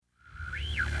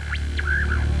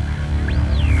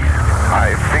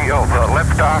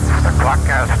Doc, the clock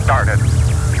has started.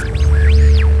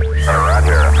 Right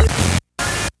here.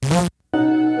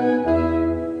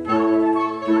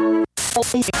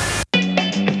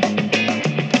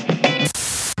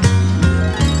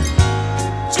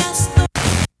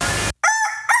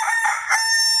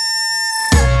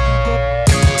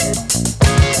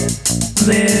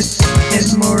 This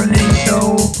is Morning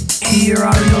Show. Here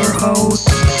are your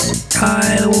hosts,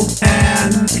 Kyle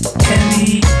and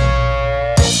Kenny.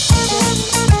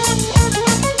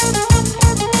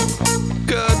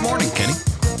 Good morning, Kenny.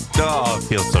 Oh, it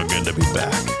feels so good to be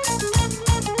back.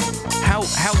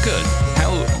 How good?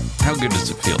 How good does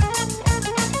it feel?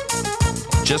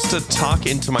 Just to talk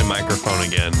into my microphone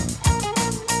again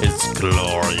is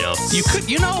glorious. You could,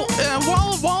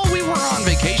 while we were on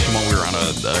vacation, while we were on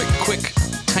a quick,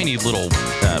 tiny little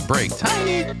break,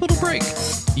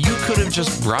 you could have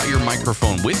just brought your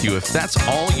microphone with you if that's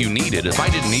all you needed. If I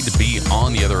didn't need to be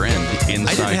on the other end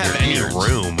inside I didn't have any ears.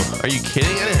 room. Are you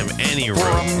kidding? I didn't have any room For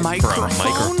a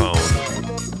microphone?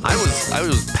 I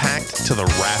was packed to the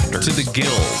rafters. To the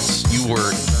gills. You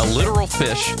were a literal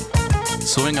fish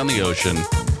swimming on the ocean,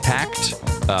 packed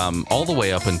all the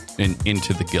way up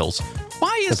into the gills.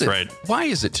 Why is That's right. Why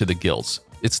is it to the gills?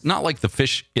 It's not like the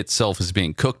fish itself is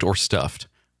being cooked or stuffed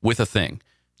with a thing.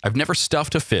 I've never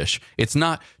stuffed a fish. It's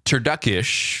not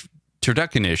turduckenish.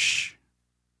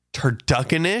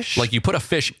 Like you put a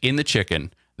fish in the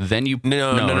chicken, then you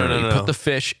No. You put the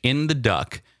fish in the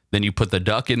duck, then you put the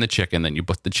duck in the chicken, then you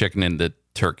put the chicken in the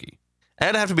turkey.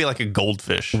 That'd have to be like a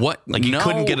goldfish. What? Like you No,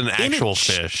 couldn't get an in actual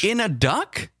fish. in a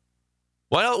duck?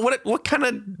 Well, what kind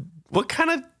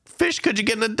of fish could you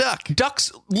get in a duck?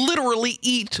 Ducks literally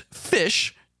eat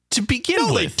fish to begin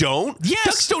No, with. they don't. Yes.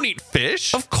 Ducks don't eat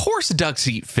fish. Of course ducks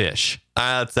eat fish.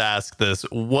 Let's ask this.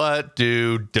 What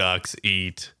do ducks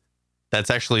eat? That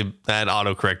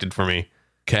auto-corrected for me.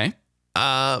 Okay.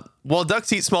 Well,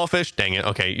 ducks eat small fish. Dang it.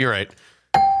 Okay, you're right.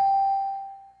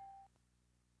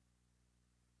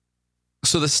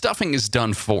 So the stuffing is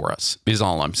done for us, is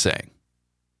all I'm saying.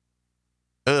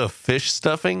 Fish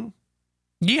stuffing?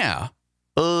 Yeah.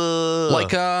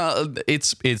 Like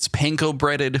It's panko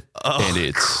breaded and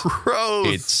it's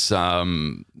gross.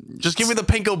 Just give me the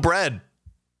panko bread.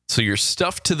 So you're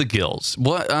stuffed to the gills.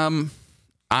 What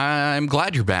I'm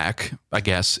glad you're back, I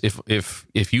guess,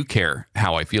 if you care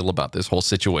how I feel about this whole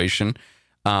situation.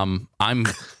 I'm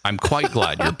quite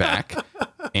glad you're back.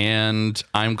 And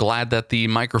I'm glad that the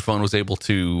microphone was able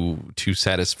to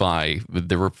satisfy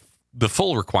the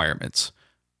full requirements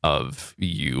of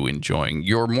you enjoying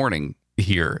your morning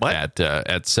here at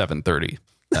 7:30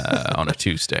 on a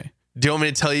Tuesday. Do you want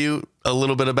me to tell you a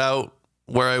little bit about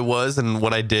where I was and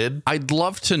what I did? I'd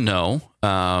love to know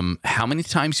how many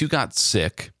times you got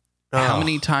sick, how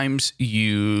many times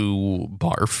you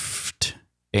barfed,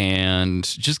 and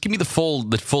just give me the full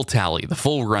tally, the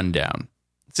full rundown.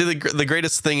 See, the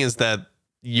greatest thing is that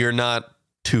you're not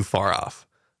too far off.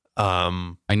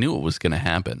 I knew it was going to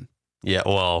happen. Yeah,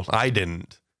 well, I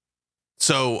didn't.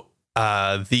 So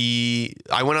I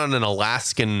went on an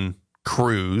Alaskan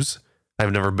cruise.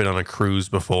 I've never been on a cruise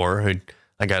before.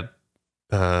 I got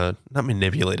not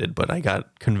manipulated, but I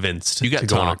got convinced to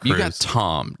go on a cruise. You got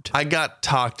tommed. I got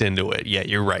talked into it. Yeah,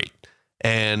 you're right.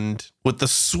 And with the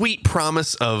sweet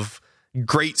promise of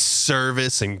great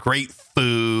service and great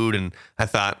food, and I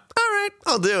thought, all right,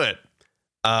 I'll do it.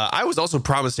 I was also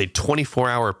promised a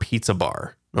 24-hour pizza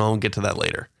bar. I'll get to that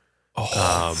later.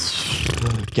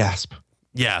 Gasp.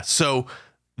 Yeah, so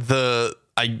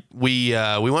we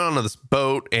went on this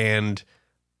boat, and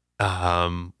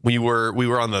we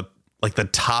were on the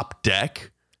top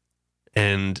deck.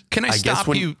 And Can I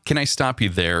stop you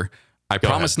there? I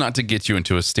promise not to get you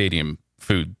into a stadium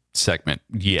food segment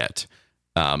yet.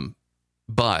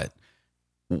 But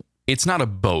it's not a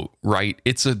boat, right?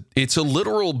 It's a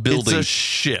literal building. It's a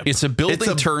ship. It's a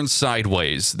building turned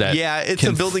sideways. It's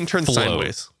a building turned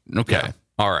sideways. Okay. Yeah.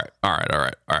 All right.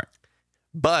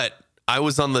 But I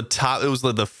was on the top. It was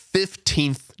the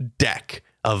 15th deck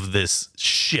of this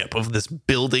ship, of this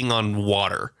building on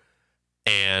water.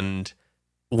 And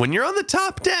when you're on the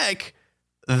top deck,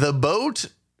 the boat.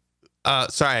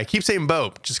 Sorry, I keep saying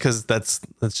boat just because that's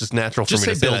just natural for me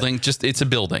to say. Building. It's a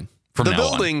building. From the now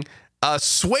building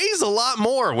sways a lot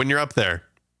more when you're up there,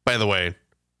 by the way.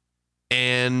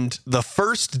 And the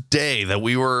first day that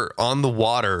we were on the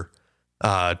water,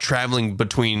 traveling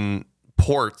between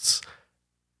ports,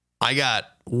 I got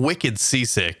wicked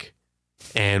seasick,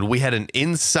 and we had an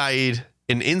inside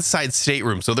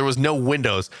stateroom, so there was no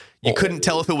windows. You couldn't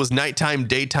tell if it was nighttime,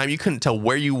 daytime. You couldn't tell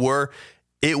where you were.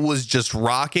 It was just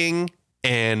rocking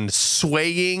and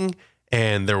swaying,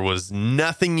 and there was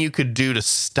nothing you could do to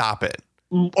stop it.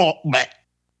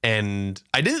 And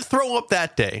I didn't throw up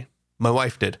that day. My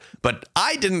wife did, but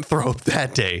I didn't throw up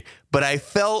that day. But I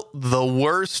felt the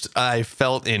worst I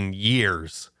felt in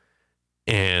years,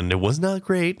 and it was not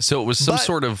great. So it was some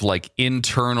sort of like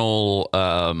internal.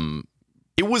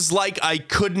 It was like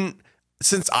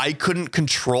since I couldn't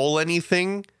control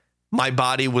anything, my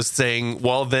body was saying,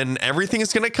 well, then everything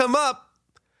is going to come up.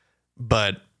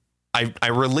 But I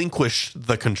relinquished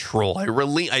the control.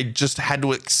 I just had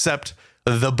to accept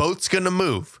the boat's going to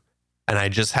move, and I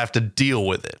just have to deal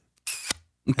with it.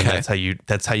 Okay, and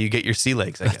that's how you get your sea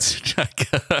legs, I guess.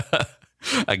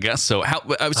 I guess so.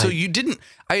 So you didn't.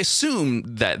 I assume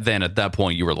that then at that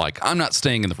point you were like, I'm not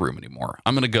staying in the room anymore.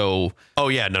 I'm gonna go. Oh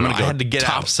yeah, no, I had to get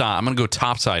topside. I'm gonna go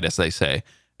topside, as they say,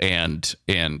 and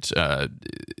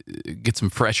get some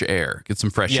fresh air, get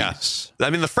some fresh. Yes, I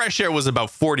mean the fresh air was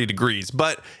about 40 degrees,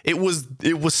 but it was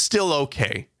still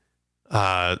okay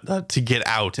to get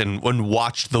out and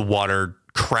watch the water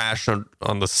crash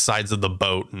on the sides of the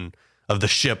boat and of the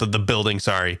ship, of the building.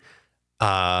 Sorry.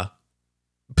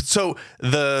 So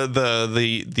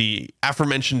the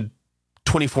aforementioned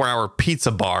 24-hour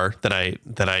pizza bar that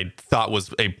I thought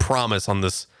was a promise on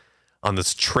this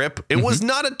trip, it was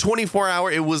not a 24-hour.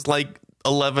 It was like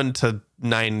 11 to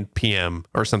 9 p.m.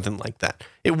 or something like that.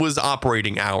 It was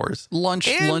operating hours. Lunch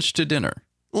to dinner.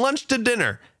 Lunch to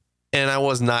dinner, and I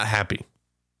was not happy.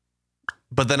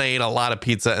 But then I ate a lot of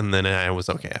pizza, and then I was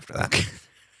okay after that.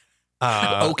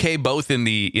 Okay, both in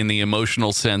the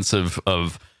emotional sense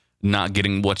of not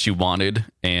getting what you wanted,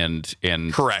 and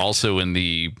correct. Also in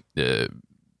the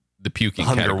puking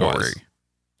Hunger category. Was.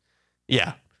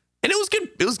 Yeah, and it was good.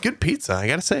 It was good pizza. I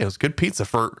gotta say, it was good pizza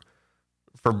for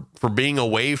being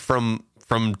away from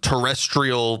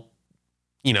terrestrial,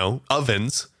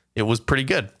 ovens. It was pretty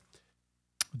good.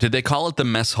 Did they call it the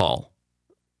mess hall?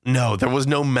 No, there was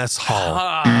no mess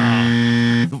hall.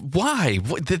 Why?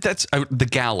 That's the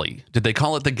galley. Did they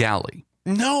call it the galley?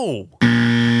 No.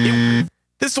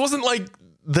 This wasn't like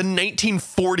the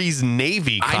 1940s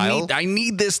Navy, Kyle. I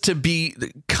need this to be.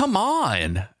 Come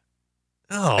on.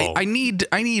 Oh. I need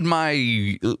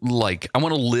my, like, I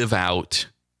want to live out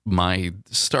my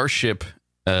starship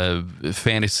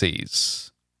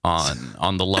fantasies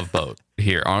on the Love Boat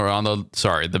here, or on the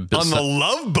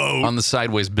Love Boat, on the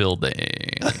sideways building.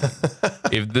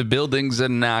 If the building's a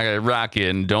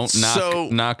rockin', don't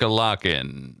knock a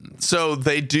lockin'. So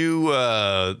they do.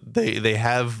 They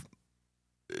have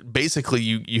basically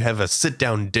you have a sit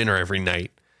down dinner every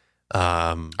night.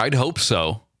 I'd hope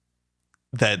so.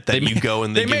 That you go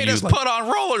and they made us put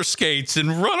on roller skates and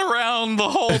run around the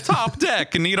whole top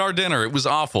deck and eat our dinner. It was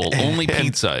awful. Only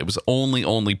pizza. It was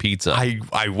only pizza.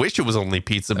 I wish it was only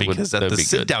pizza, because at the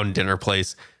sit down dinner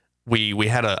place we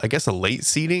had a late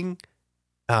seating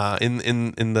in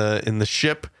the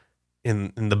ship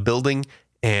in the building,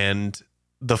 and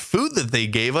the food that they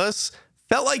gave us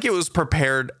felt like it was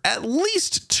prepared at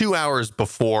least 2 hours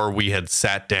before we had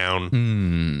sat down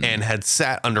and had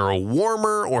sat under a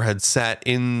warmer or had sat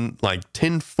in like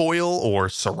tin foil or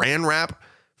saran wrap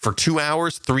for 2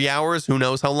 hours, 3 hours, who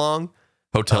knows how long.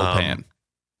 Hotel pan.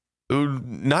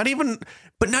 Not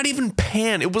even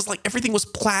pan. It was like everything was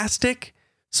plastic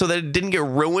so that it didn't get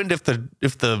ruined if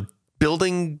the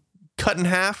building cut in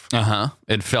half.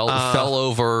 It fell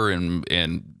over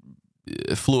and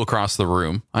flew across the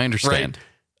room. I understand.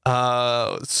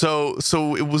 Right. So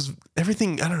it was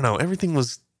everything. I don't know. Everything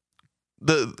was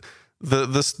the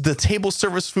table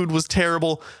service food was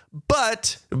terrible.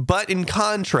 But in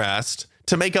contrast,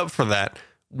 to make up for that,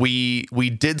 we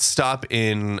did stop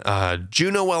in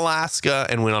Juneau, Alaska,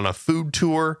 and went on a food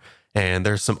tour. And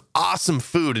there's some awesome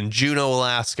food in Juneau,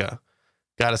 Alaska,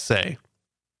 gotta say.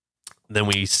 Then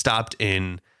we stopped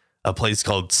in a place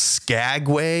called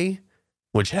Skagway,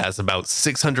 which has about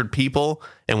 600 people.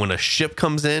 And when a ship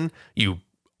comes in, you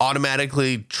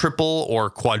automatically triple or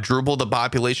quadruple the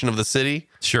population of the city.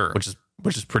 Sure.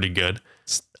 Which is pretty good.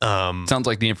 Sounds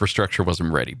like the infrastructure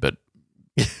wasn't ready, but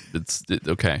it's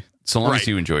okay. So long as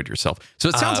you enjoyed yourself. So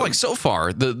it sounds like so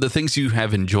far the things you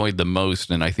have enjoyed the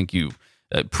most, and I think you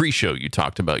pre-show you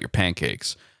talked about your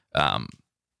pancakes. Oh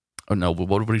no,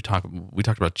 what did we talk about? We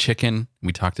talked about chicken.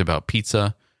 We talked about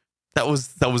pizza. That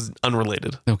was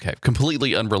unrelated. Okay,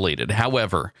 completely unrelated.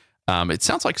 However, it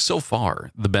sounds like so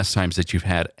far the best times that you've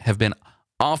had have been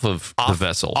off of the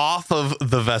vessel. Off of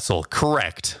the vessel,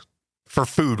 correct. For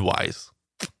food wise.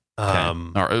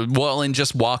 Okay. Well, and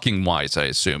just walking wise, I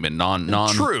assume, and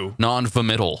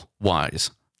non-vomital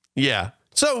wise. Yeah.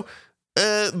 So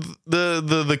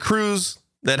the cruise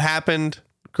that happened,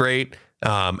 great.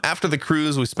 After the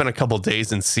cruise, we spent a couple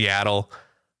days in Seattle.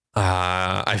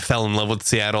 I fell in love with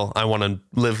Seattle. I want to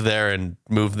live there and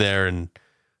move there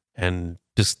and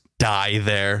just die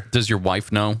there. Does your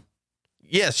wife know?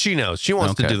 Yes, she knows. She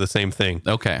wants to Okay. do the same thing.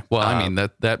 Okay. Well, I mean,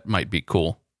 that might be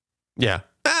cool. Yeah.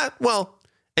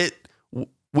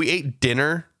 We ate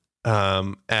dinner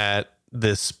at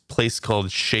this place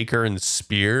called Shaker and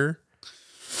Spear,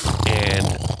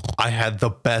 and I had the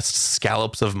best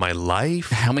scallops of my life.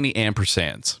 How many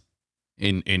ampersands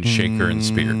in Shaker and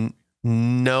Spear?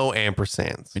 No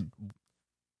ampersands.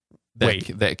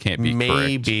 That can't be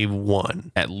maybe correct.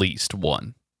 one. At least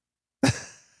one.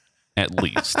 At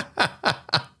least.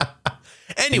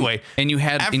 Anyway, and you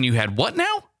had what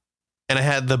now? And I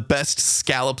had the best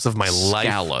scallops of my life.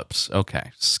 Scallops.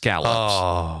 Okay, scallops.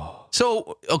 Oh.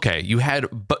 So, okay, you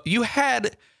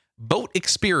had boat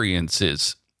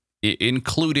experiences,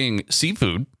 including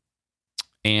seafood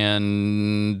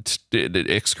and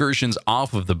excursions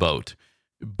off of the boat,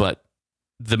 but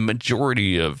the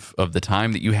majority of the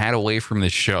time that you had away from the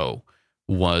show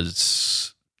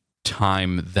was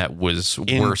time that was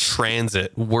in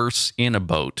transit, worse in a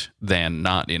boat than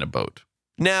not in a boat.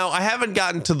 Now, I haven't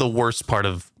gotten to the worst part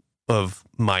of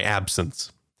my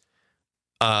absence.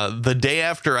 The day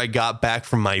after I got back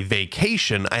from my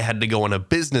vacation, I had to go on a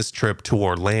business trip to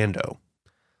Orlando.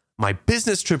 My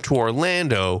business trip to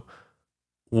Orlando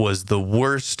was the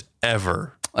worst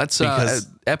ever. That's because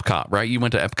Epcot, right? You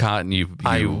went to Epcot and you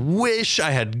I wish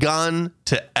I had gone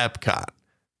to Epcot,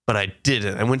 but I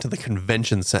didn't. I went to the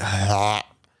convention center.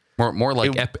 More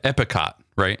like Epicot,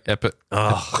 right?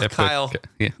 Kyle.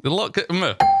 Yeah. Look,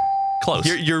 close.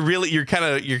 You're kind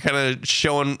of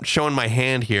showing my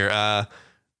hand here.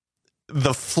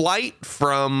 The flight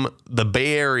from the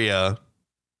Bay Area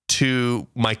to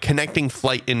my connecting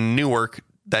flight in Newark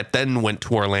that then went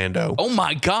to Orlando. Oh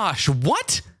my gosh,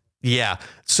 what? Yeah.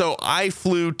 So I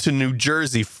flew to New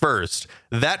Jersey first.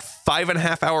 That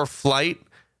 5.5 hour flight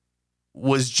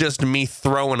was just me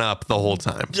throwing up the whole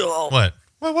time. What?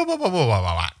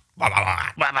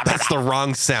 That's the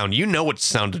wrong sound. You know which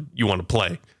sound you want to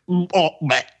play.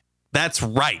 That's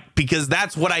right, because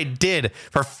that's what I did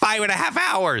for 5.5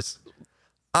 hours.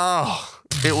 Oh,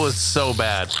 it was so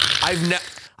bad.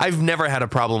 I've never had a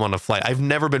problem on a flight. I've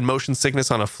never been motion sickness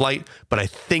on a flight, but I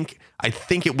think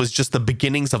it was just the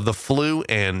beginnings of the flu,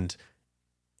 and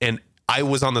I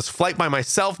was on this flight by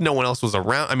myself. No one else was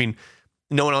around. I mean,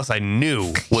 no one else I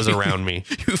knew was around me.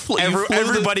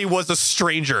 Everybody was a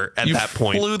stranger at that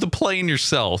point. You flew the plane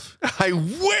yourself. I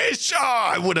wish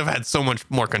I would have had so much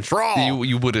more control.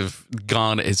 You would have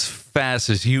gone as fast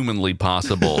as humanly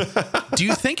possible. Do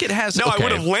you think it has? No, okay. I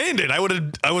would have landed. I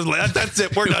was like, that's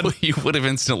it. We're done. You would have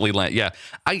instantly landed. Yeah.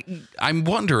 I'm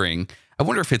wondering. I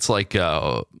wonder if it's like,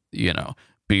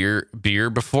 beer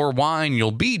before wine,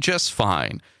 you'll be just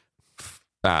fine.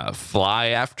 Fly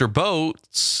after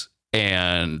boats.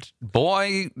 And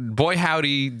boy,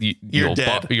 howdy, you'll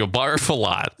dead. You'll barf a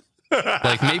lot.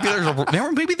 Like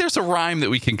maybe there's a rhyme that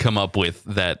we can come up with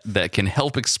that can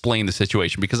help explain the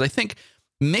situation, because I think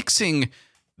mixing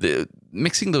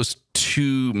those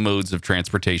two modes of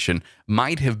transportation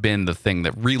might have been the thing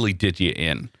that really did you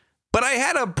in. But I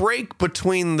had a break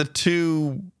between the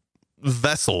two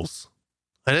vessels.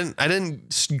 I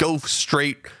didn't go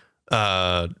straight.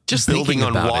 Just building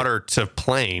on water to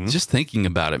plane. Just thinking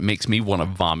about it makes me want to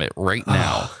vomit right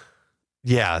now.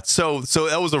 Yeah. So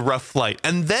that was a rough flight.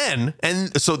 And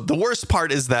so the worst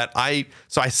part is that I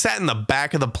sat in the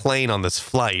back of the plane on this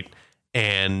flight,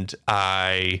 and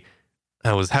I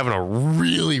was having a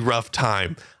really rough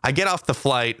time. I get off the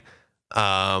flight.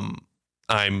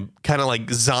 I'm kind of like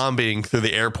zombieing through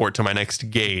the airport to my next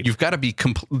gate. You've got to be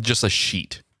just a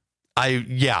sheet.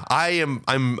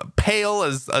 I'm pale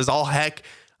as all heck.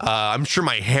 I'm sure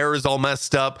my hair is all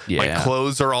messed up. Yeah. My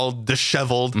clothes are all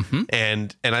disheveled,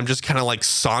 and I'm just kind of like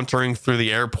sauntering through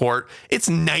the airport. It's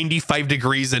 95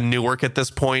 degrees in Newark at this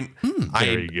point.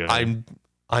 There you go.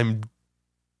 I'm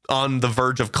on the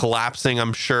verge of collapsing,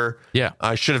 I'm sure. Yeah.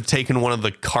 I should have taken one of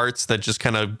the carts that just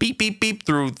kind of beep beep beep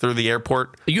through the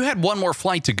airport. You had one more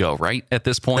flight to go, right? At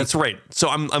this point. That's right. So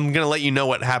I'm going to let you know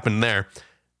what happened there.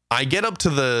 I get up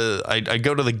to I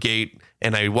go to the gate,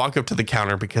 and I walk up to the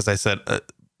counter because I said,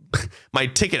 my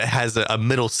ticket has a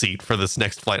middle seat for this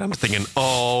next flight. I'm thinking,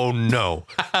 oh no,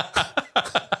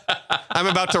 I'm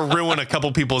about to ruin a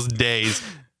couple people's days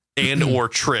and or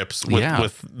trips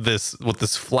with this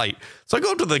flight. So I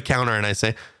go up to the counter and I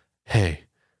say, hey,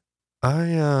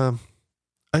 I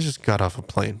just got off a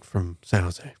plane from San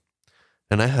Jose,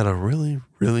 and I had a really,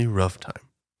 really rough time,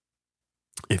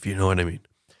 if you know what I mean.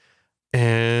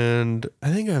 And I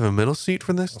think I have a middle seat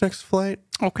for this next flight.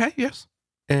 Okay, yes.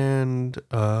 And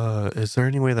is there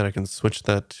any way that I can switch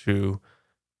that to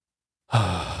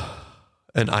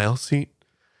an aisle seat?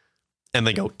 And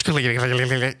they go,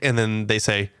 and then they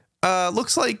say,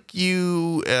 looks like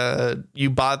you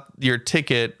bought your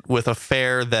ticket with a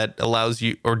fare that allows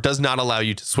you or does not allow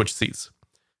you to switch seats.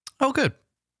 Oh, good.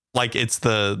 Like it's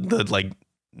the like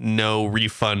no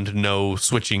refund, no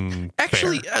switching.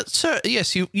 Actually, sir,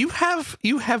 yes, you have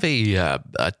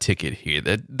a ticket here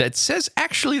that says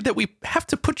actually that we have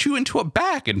to put you into a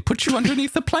bag and put you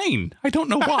underneath the plane. I don't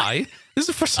know why. This is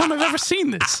the first time I've ever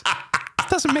seen this. It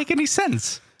doesn't make any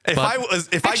sense.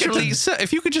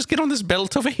 If you could just get on this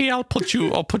belt over here, I'll put you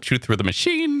through the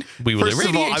machine. We will First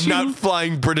of all, I'm you. not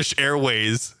flying British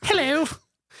Airways. Hello.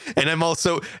 And I'm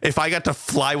also, if I got to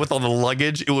fly with all the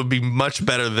luggage, it would be much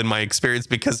better than my experience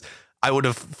because I would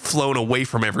have flown away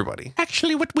from everybody.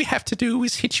 Actually, what we have to do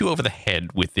is hit you over the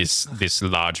head with this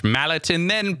large mallet and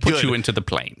then put you into the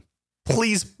plane.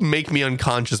 Please make me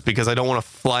unconscious because I don't want to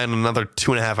fly on another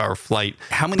 2.5 hour flight.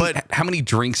 How many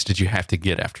drinks did you have to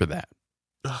get after that?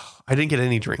 I didn't get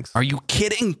any drinks. Are you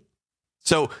kidding?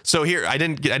 So here, I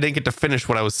didn't get to finish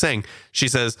what I was saying. She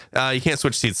says, you can't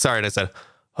switch seats. Sorry. And I said,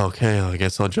 okay, I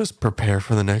guess I'll just prepare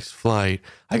for the next flight.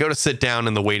 I go to sit down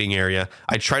in the waiting area.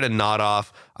 I try to nod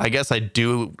off. I guess I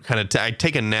do I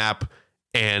take a nap,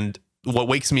 and what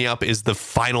wakes me up is the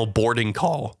final boarding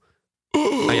call.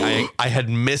 I had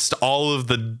missed all of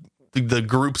the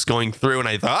groups going through, and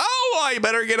I thought, oh, I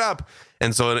better get up.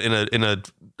 And so in a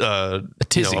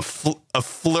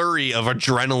flurry of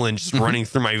adrenaline just running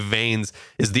through my veins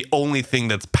is the only thing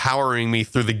that's powering me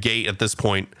through the gate at this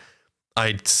point.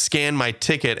 I scan my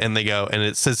ticket and they go, and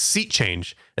it says seat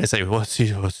change. And I say, what's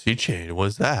seat change?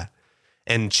 What's that?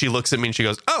 And she looks at me and she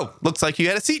goes, oh, looks like you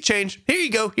had a seat change. Here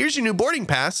you go. Here's your new boarding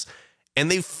pass.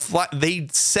 And they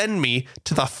send me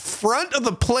to the front of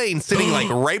the plane, sitting like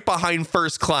right behind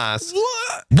first class.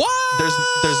 What?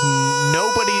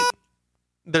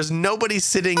 There's nobody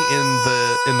sitting in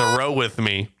the row with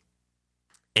me.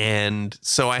 And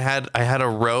so I had a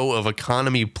row of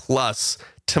economy plus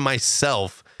to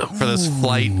myself for this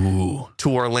flight to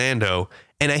Orlando.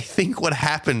 And I think what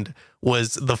happened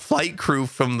was the flight crew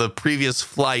from the previous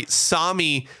flight saw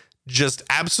me just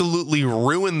absolutely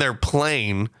ruin their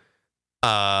plane,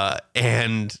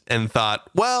 and thought,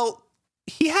 well,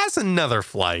 he has another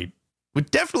flight. We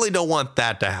definitely don't want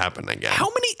that to happen again. How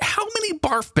many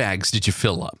barf bags did you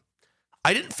fill up?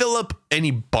 I didn't fill up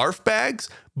any barf bags,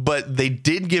 but they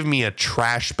did give me a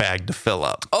trash bag to fill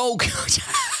up. Oh, God.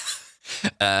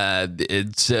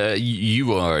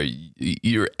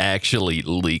 You're actually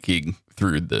leaking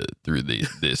through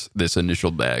this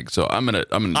initial bag. So I'm gonna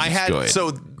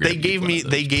they gave me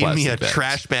a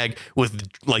trash bag with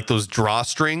like those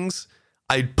drawstrings.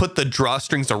 I put the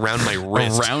drawstrings around my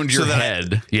wrist, around your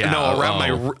head.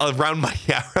 Around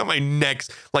my neck,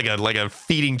 like a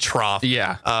feeding trough.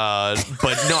 Yeah.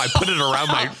 But no, I put it around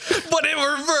my. But in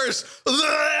reverse.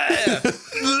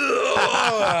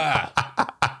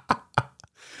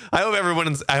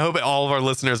 I hope all of our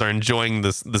listeners are enjoying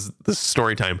this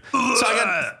story time.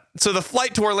 So the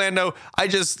flight to Orlando, I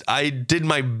did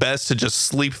my best to just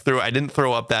sleep through. I didn't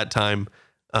throw up that time,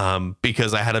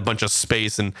 because I had a bunch of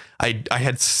space, and I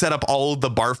had set up all of the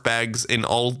barf bags in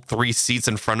all 3 seats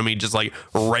in front of me, just like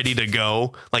ready to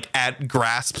go, like at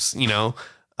grasps, you know.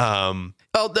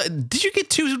 Did you get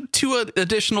two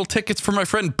additional tickets for my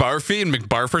friend Barfy and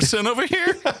McBarferson over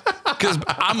here? Because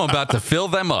I'm about to fill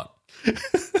them up.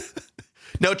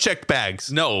 No checked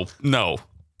bags. No.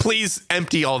 Please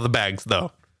empty all the bags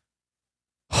though.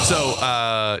 So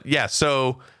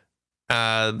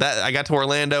that I got to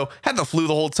Orlando, had the flu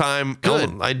the whole time.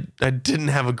 Good. I didn't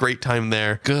have a great time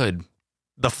there. Good.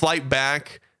 The flight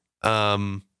back,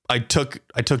 I took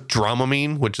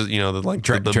Dramamine, which is, the motion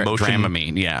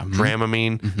Dramamine, yeah.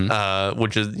 Dramamine,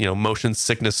 which is, motion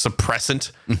sickness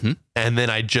suppressant. Mm-hmm. And then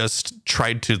I just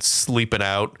tried to sleep it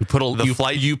out. You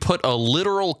put a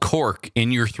literal cork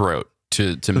in your throat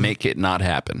to make it not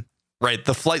happen. Right.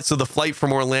 The flight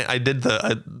from Orlando, I did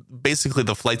basically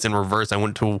the flights in reverse. I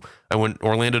went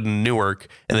Orlando to Newark,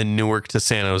 and then Newark to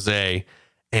San Jose,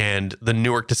 and the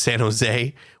Newark to San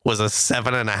Jose was a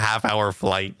 7.5 hour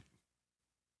flight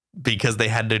because they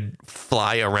had to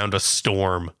fly around a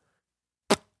storm.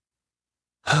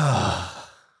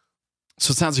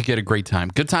 So it sounds like you had a great time.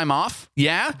 Good time off?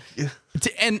 Yeah.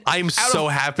 And I'm so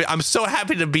happy. I'm so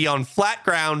happy to be on flat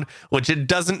ground, which it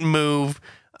doesn't move.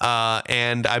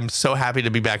 And I'm so happy to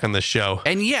be back on the show.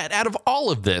 And yet, out of all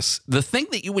of this, the thing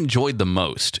that you enjoyed the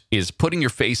most is putting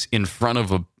your face in front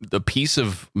of a piece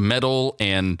of metal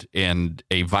and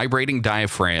a vibrating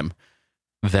diaphragm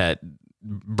that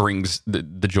brings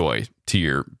the joy to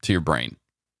your brain.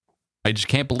 I just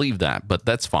can't believe that, but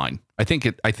that's fine. I think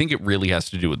it really has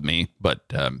to do with me, but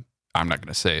I'm not going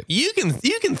to say it. You can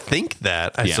think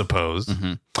that, I suppose.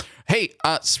 Mm-hmm. Hey,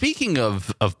 speaking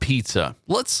of pizza,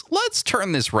 let's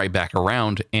turn this right back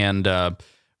around and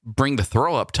bring the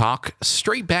throw up talk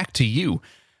straight back to you.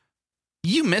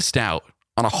 You missed out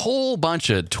on a whole bunch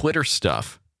of Twitter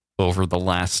stuff over the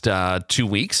last 2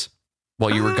 weeks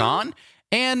while you were gone.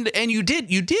 And you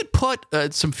did put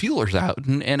some feelers out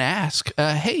and ask,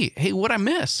 hey, what'd I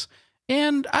miss?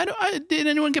 And did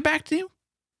anyone get back to you?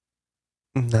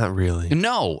 Not really.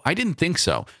 No, I didn't think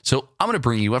so. So I'm going to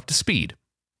bring you up to speed.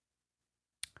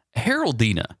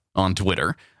 Haroldina on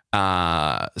Twitter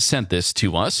sent this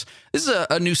to us. This is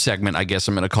a new segment, I guess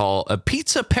I'm going to call a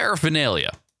pizza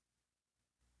paraphernalia.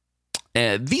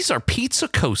 These are pizza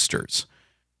coasters.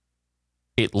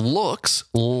 It looks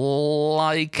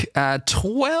like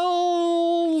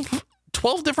 12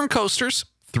 different coasters,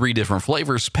 3 different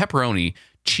flavors, pepperoni,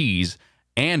 cheese,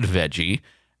 and veggie.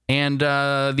 And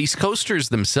these coasters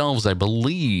themselves, I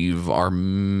believe, are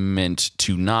meant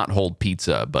to not hold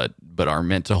pizza, but are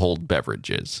meant to hold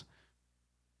beverages.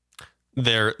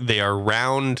 They are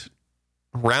round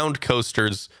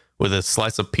coasters with a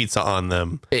slice of pizza on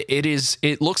them.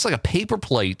 It looks like a paper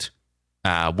plate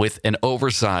with an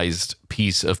oversized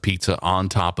piece of pizza on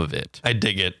top of it. I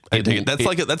dig it. That's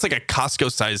like a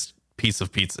Costco sized piece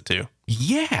of pizza too.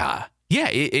 Yeah.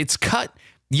 It's cut.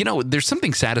 You know, there's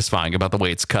something satisfying about the way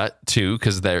it's cut too,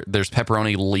 because there's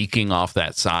pepperoni leaking off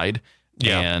that side.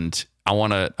 Yeah. And I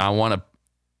wanna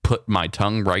put my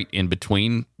tongue right in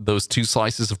between those 2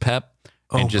 slices of pep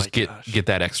and just get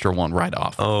that extra one right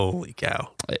off. Holy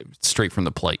cow! Straight from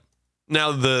the plate.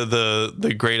 Now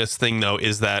the greatest thing though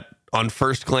is that on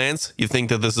first glance you think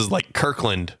that this is like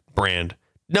Kirkland brand.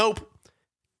 Nope,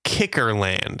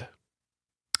 Kickerland.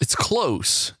 It's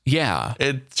close. Yeah.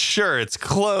 It's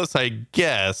close, I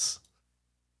guess.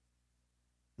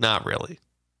 Not really.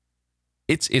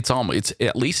 It's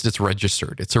at least it's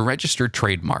registered. It's a registered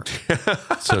trademark.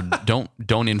 So don't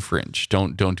infringe.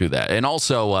 Don't do that. And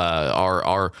also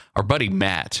our buddy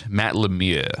Matt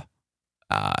Lemieux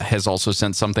has also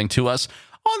sent something to us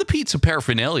on the pizza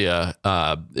paraphernalia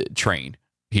train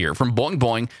here from Boing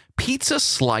Boing. Pizza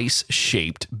slice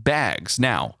shaped bags.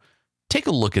 Now, take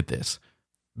a look at this,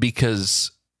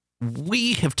 because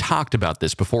we have talked about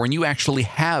this before, and you actually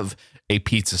have a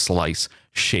pizza slice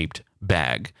shaped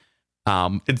bag.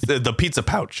 It's the pizza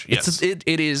pouch. Yes. It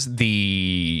is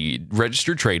the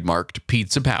registered trademarked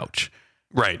pizza pouch.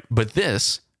 Right. But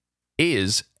this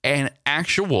is an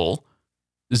actual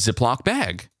Ziploc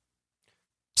bag.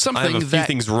 Something I have a few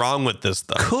things wrong with this,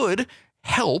 though. Could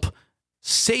help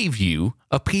save you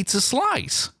a pizza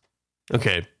slice.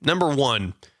 Okay. Number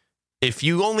 1, if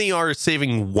you only are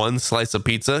saving 1 slice of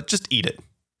pizza, just eat it.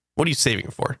 What are you saving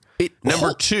it for?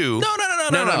 Number 2. No.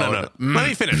 Let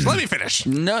me finish.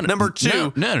 No. Number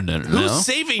 2. No. Who's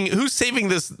saving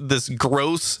this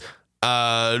gross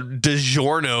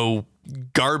DiGiorno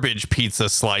garbage pizza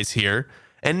slice here?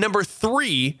 And number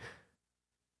 3,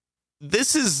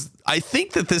 I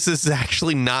think that this is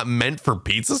actually not meant for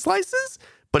pizza slices,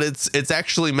 but it's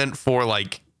actually meant for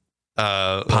like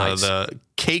the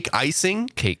cake icing.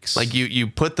 Cakes. Like you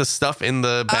put the stuff in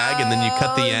the bag and then you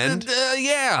cut the end.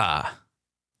 Yeah.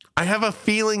 I have a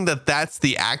feeling that that's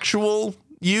the actual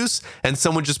use, and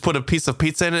someone just put a piece of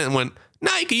pizza in it and went,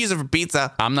 "No, you can use it for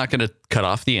pizza." I'm not going to cut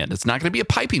off the end. It's not going to be a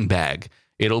piping bag.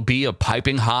 It'll be a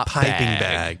piping hot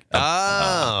bag.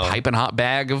 A piping hot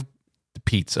bag of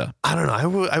pizza. I don't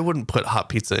know. I wouldn't put hot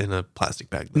pizza in a plastic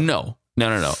bag, though. No.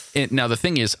 Now, the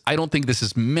thing is, I don't think this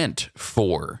is meant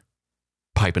for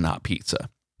piping hot pizza.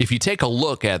 If you take a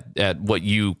look at what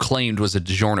you claimed was a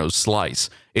DiGiorno slice,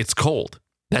 it's cold.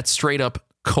 That's straight up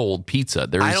cold pizza.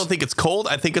 I don't think it's cold.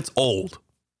 I think it's old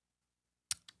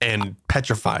and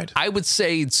petrified. I would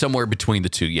say somewhere between the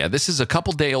two. Yeah, this is a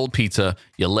couple day old pizza.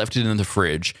 You left it in the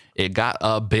fridge. It got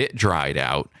a bit dried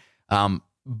out.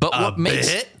 But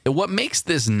what makes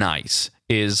this nice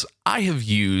is I have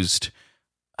used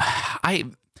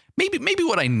maybe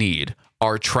what I need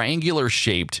are triangular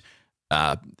shaped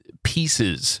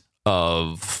pieces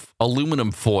of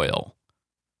aluminum foil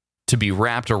to be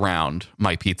wrapped around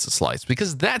my pizza slice,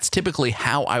 because that's typically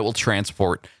how I will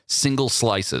transport single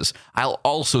slices. I'll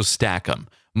also stack them.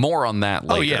 More on that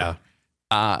later. Oh,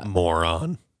 yeah. More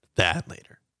on that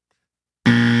later.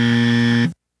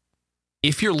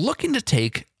 If you're looking to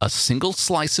take a single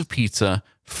slice of pizza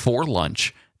for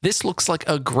lunch, this looks like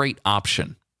a great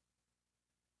option.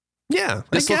 Yeah,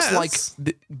 This I looks guess.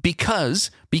 like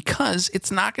because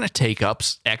it's not going to take up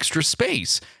extra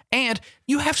space, and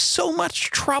you have so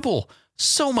much trouble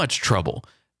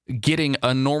getting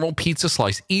a normal pizza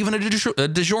slice, even a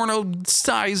DiGiorno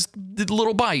sized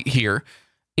little bite here,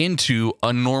 into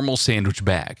a normal sandwich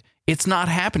bag. It's not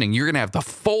happening. You're going to have to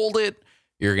fold it.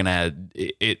 You're not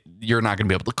going to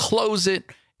be able to close it.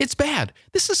 It's bad.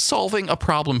 This is solving a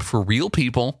problem for real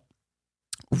people.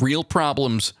 Real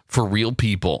problems for real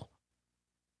people.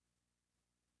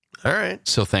 All right.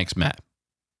 So thanks, Matt.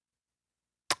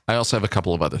 I also have a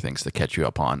couple of other things to catch you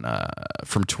up on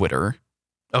from Twitter.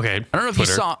 Okay. I don't know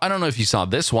if you saw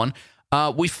this one.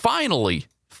 We finally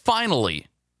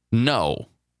know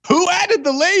Who added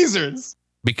the lasers?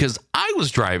 because I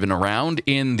was driving around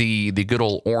in the good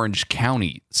old Orange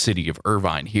County city of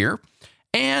Irvine here,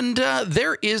 and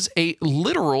there is a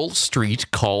literal street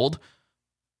called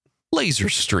Laser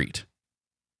Street.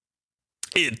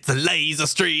 It's a laser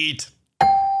street.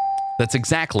 That's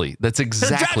exactly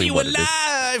Drive you what it is.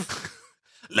 alive.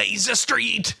 Laser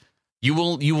street. You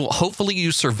will hopefully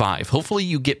you survive. Hopefully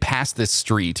you get past this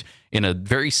street in a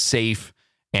very safe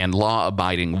and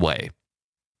law-abiding way.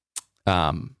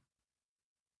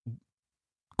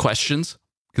 Questions?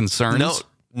 Concerns?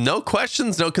 No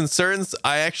questions, no concerns.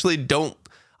 I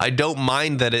don't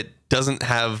mind that it doesn't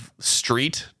have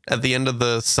street at the end of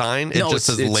the sign. It just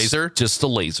says laser. Just a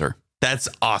laser. That's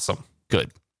awesome.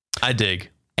 Good. I dig.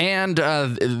 And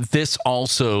this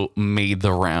also made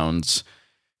the rounds.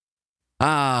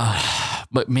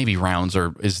 But maybe rounds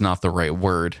is not the right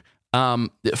word.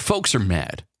 Folks are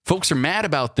mad. Folks are mad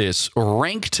about this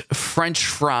ranked French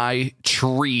fry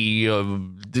tree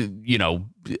of,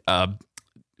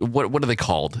 what are they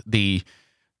called?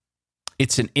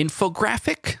 It's an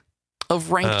infographic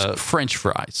of ranked French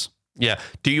fries. Yeah.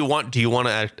 Do you want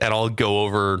to at all go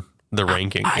over the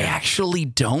ranking? I actually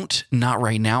don't. Not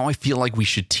right now. I feel like we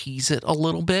should tease it a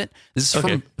little bit. This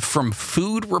is from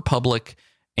Food Republic,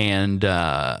 and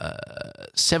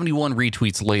 71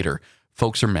 retweets later,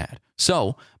 folks are mad.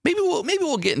 So maybe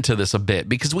we'll get into this a bit,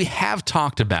 because we have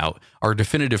talked about our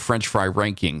definitive French fry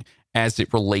ranking as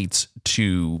it relates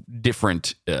to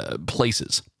different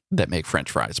places that make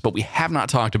French fries, but we have not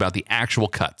talked about the actual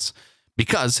cuts,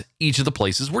 because each of the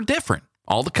places were different.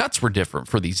 All the cuts were different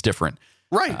for these different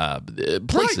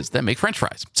places that make French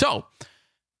fries. So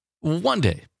one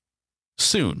day,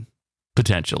 soon,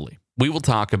 potentially, we will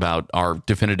talk about our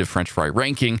definitive French fry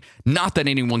ranking. Not that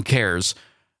anyone cares,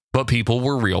 but people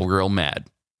were real mad.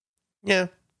 Yeah,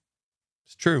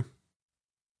 it's true.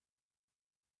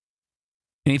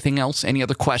 Anything else? Any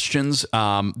other questions?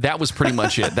 That was pretty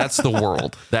much it. That's the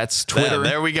world. That's Twitter.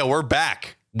 There we go. We're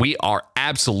back. We are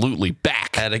absolutely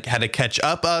back. Had to catch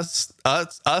up us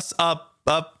up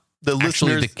the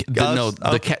Actually, listeners.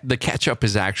 the catch up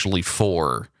is actually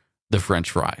for the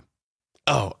French fry.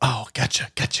 Oh,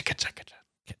 gotcha. Catch up.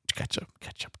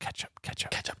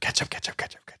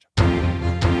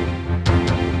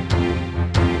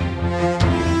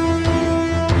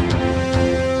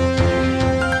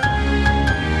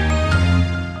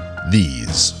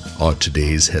 These are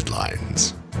today's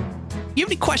headlines. You have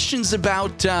any questions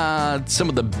about some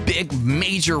of the big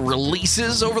major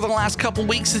releases over the last couple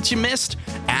weeks that you missed?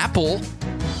 Apple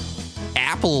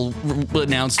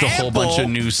announced a whole bunch of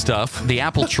new stuff. The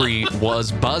Apple tree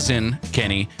was buzzing,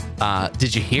 Kenny.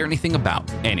 Did you hear anything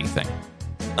about anything?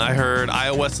 I heard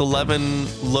iOS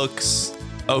 11 looks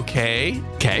okay.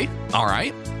 Okay, all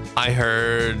right. I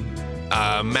heard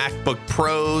MacBook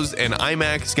Pros and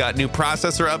iMacs got new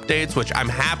processor updates, which I'm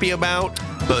happy about,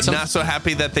 but not so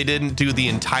happy that they didn't do the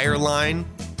entire line.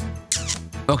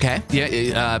 Okay,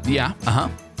 yeah,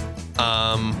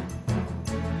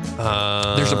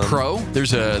 there's a Pro.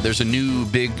 There's a new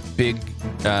big.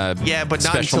 Yeah, but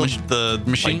not until the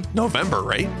machine November,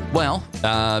 right? Well,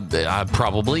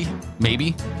 probably,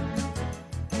 maybe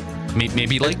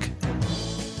like.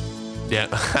 Yeah,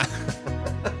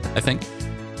 I think.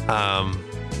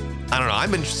 I don't know.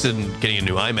 I'm interested in getting a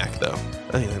new iMac though.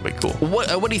 I think that'd be cool.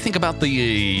 What do you think about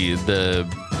the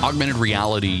augmented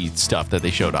reality stuff that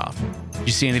they showed off? Did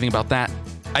you see anything about that?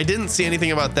 I didn't see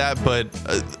anything about that, but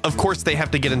of course they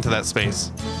have to get into that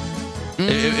space.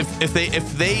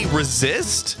 If they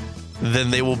resist, then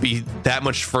they will be that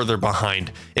much further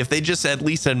behind. If they just at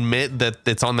least admit that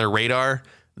it's on their radar,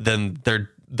 then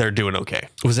they're doing okay.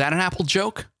 Was that an Apple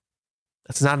joke?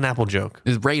 That's not an Apple joke.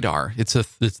 It's radar. It's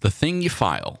the thing you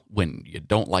file when you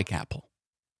don't like Apple.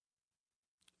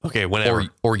 Okay, whatever.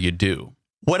 Or you do.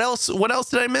 What else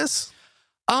did I miss?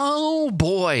 Oh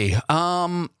boy.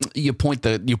 You point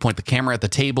the camera at the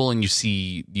table and you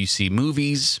see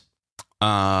movies.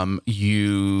 There's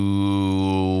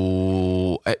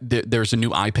a new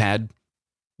iPad.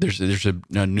 There's a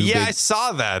new. Yeah, I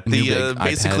saw that.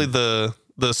 Basically the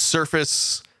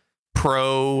Surface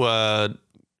Pro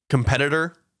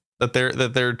competitor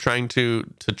that they're trying to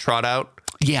trot out.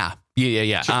 Yeah.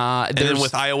 And then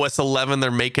with iOS 11,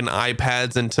 they're making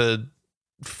iPads into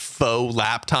faux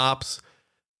laptops,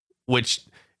 which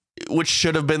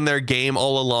should have been their game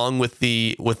all along with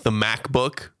the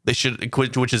MacBook. They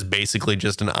should, which is basically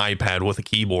just an iPad with a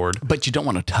keyboard. But you don't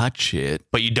want to touch it.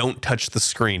 But you don't touch the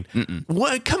screen.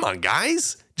 What? Come on,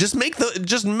 guys! Just make Mac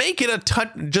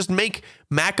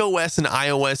OS and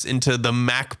iOS into the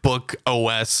MacBook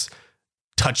OS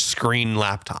touch screen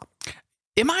laptop.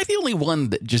 Am I the only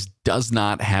one that just does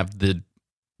not have the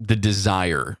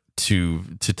desire to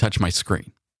touch my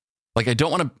screen? Like I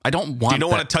don't want. Do you don't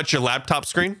want to touch your laptop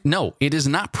screen? No, it is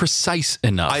not precise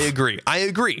enough. I agree.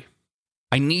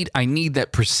 I need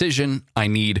that precision.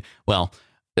 I'm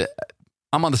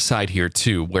on the side here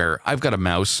too, where I've got a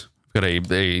mouse. I've got a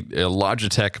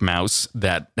Logitech mouse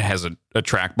that has a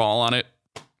trackball on it.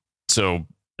 So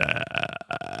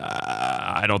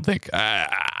I don't think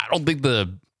I'm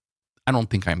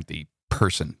the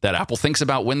person that Apple thinks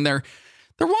about when they're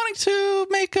wanting to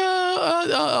make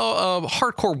a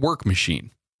hardcore work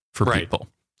machine for people.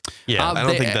 Yeah, I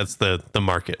don't think that's the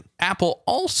market. Apple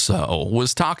also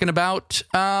was talking about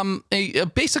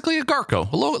basically a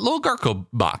Garco, a little Garco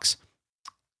box.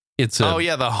 It's the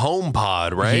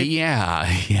HomePod, right?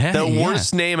 Yeah. The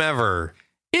worst name ever.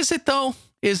 Is it though?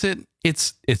 Is it?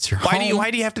 It's your why home.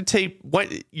 Why do you have to take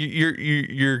what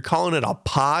you're calling it a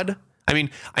pod? I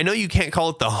mean, I know you can't call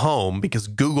it the Home because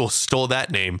Google stole that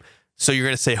name. So you're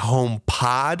going to say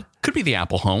HomePod? Could be the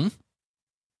Apple Home.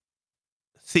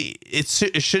 See, it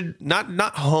should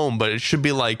not Home, but it should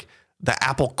be like the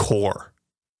Apple Core.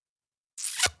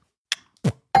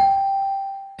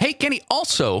 Hey, Kenny.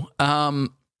 Also,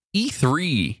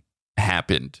 E3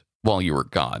 happened while you were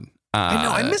gone. I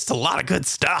know. I missed a lot of good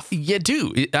stuff. You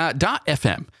do.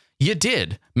 .fm. You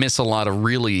did miss a lot of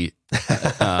really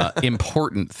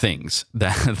important things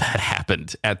that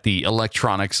happened at the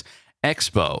Electronics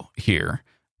Expo here.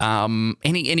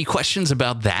 Any questions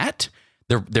about that?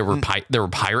 There were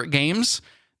pirate games.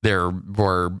 There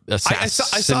were assassin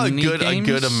I saw a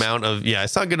good amount of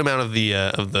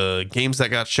the games that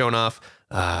got shown off.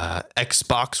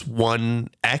 Xbox One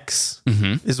X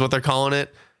is what they're calling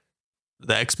it.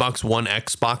 The Xbox One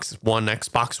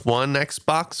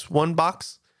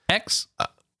box X.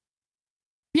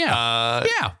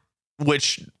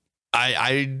 Which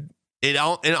and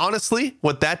honestly,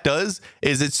 what that does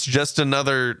is it's just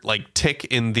another like tick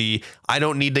in the I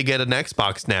don't need to get an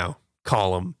Xbox now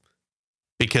column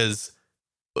because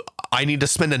I need to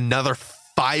spend another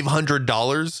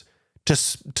 $500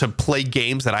 to play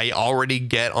games that I already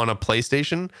get on a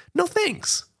PlayStation. No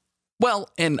thanks. Well,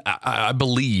 and I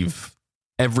believe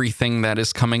everything that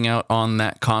is coming out on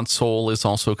that console is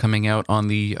also coming out on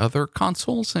the other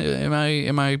consoles. Am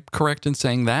I correct in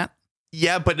saying that?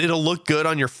 Yeah, but it'll look good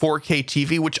on your 4K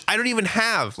TV, which I don't even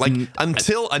have. Like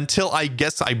until I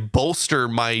guess I bolster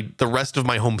the rest of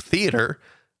my home theater,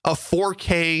 a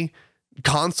 4K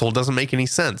console doesn't make any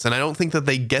sense, and I don't think that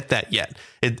they get that yet.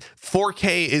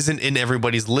 4K isn't in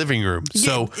everybody's living room,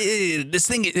 so this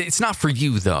thing it's not for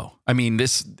you though. I mean,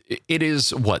 it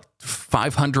is what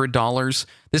 $500.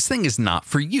 This thing is not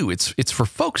for you. It's for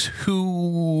folks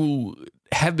who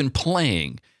have been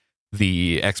playing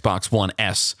the Xbox One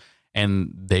S.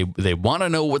 And they want to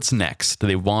know what's next.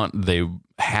 They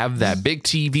have that big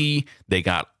TV. They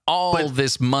got all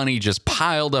this money just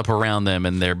piled up around them,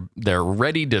 and they're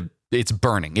ready to. It's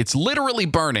burning. It's literally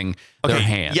burning their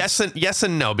hands. Yes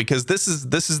and no, because this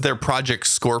is their Project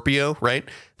Scorpio, right?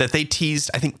 That they teased,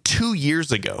 I think 2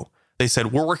 years ago. They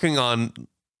said we're working on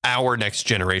our next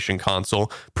generation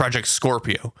console, Project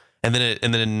Scorpio, and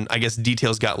then I guess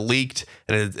details got leaked,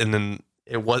 and then.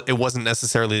 It wasn't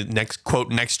necessarily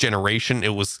next generation.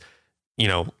 It was,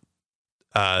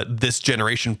 this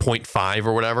generation 0.5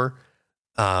 or whatever.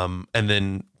 And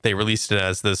then they released it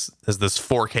as this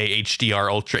 4K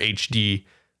HDR Ultra HD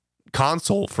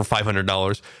console for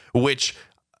 $500, which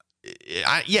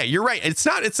you're right. It's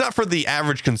not for the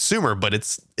average consumer, but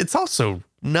it's also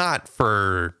not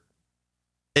for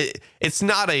it's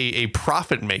not a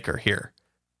profit maker here.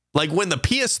 Like when the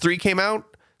PS3 came out,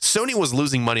 Sony was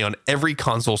losing money on every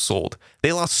console sold.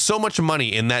 They lost so much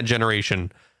money in that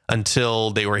generation until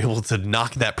they were able to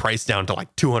knock that price down to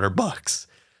like $200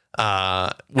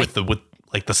 with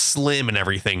the Slim and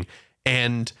everything.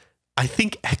 And I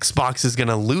think Xbox is going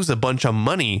to lose a bunch of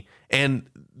money and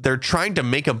they're trying to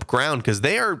make up ground because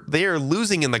they are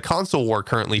losing in the console war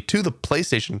currently to the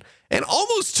PlayStation and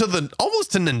almost to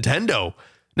Nintendo.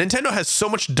 Nintendo has so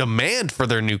much demand for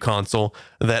their new console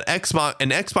that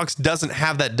Xbox doesn't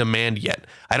have that demand yet.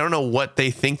 I don't know what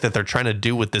they think that they're trying to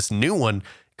do with this new one,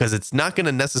 because it's not going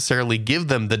to necessarily give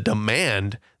them the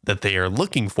demand that they are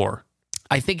looking for.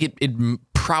 I think it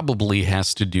probably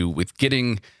has to do with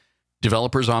getting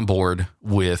developers on board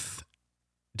with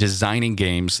designing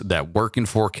games that work in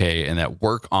 4K and that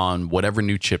work on whatever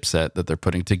new chipset that they're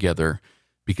putting together,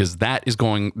 because that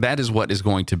is what is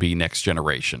going to be next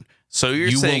generation. So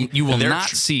you will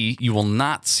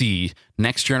not see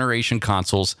next generation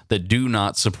consoles that do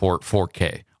not support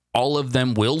 4K. All of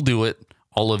them will do it.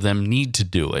 All of them need to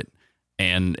do it,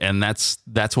 and that's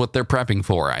what they're prepping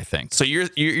for, I think. So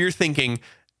you're thinking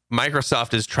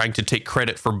Microsoft is trying to take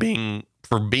credit for being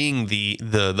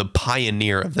the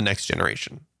pioneer of the next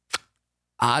generation.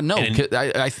 No,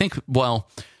 I think,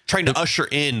 trying to usher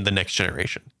in the next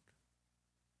generation.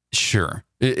 Sure,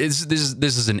 this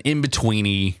is an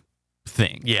in-betweeny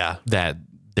thing, that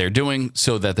they're doing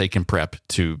so that they can prep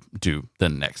to do the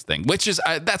next thing, which is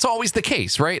that's always the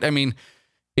case, right? I mean,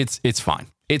 it's fine.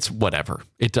 It's whatever.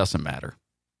 It doesn't matter.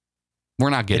 We're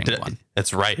not getting one.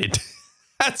 That's right.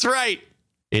 That's right.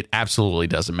 It absolutely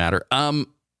doesn't matter.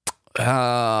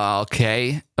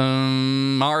 Okay.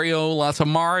 Mario, lots of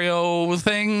Mario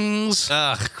things.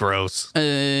 Ugh, gross.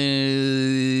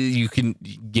 You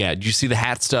see the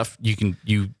hat stuff?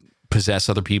 You possess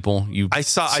other people. I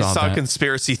saw a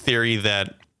conspiracy theory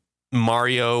that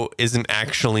Mario isn't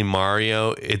actually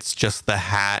Mario. It's just the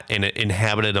hat, and it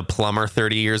inhabited a plumber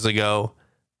 30 years ago.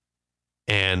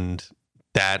 And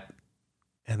that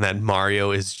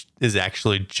Mario is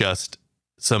actually just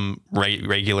some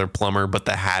regular plumber, but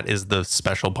the hat is the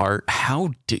special part.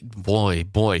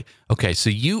 Boy. Okay, so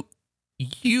you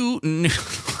knew,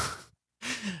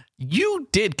 you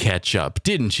did catch up,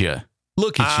 didn't you?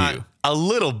 Look at you. A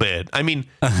little bit. I mean,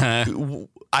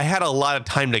 I had a lot of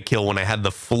time to kill when I had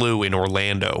the flu in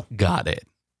Orlando. Got it.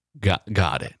 But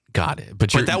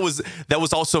that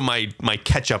was also my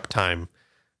catch up time.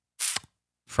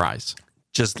 Fries.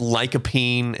 Just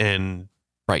lycopene and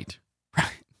right.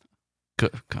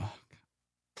 Good.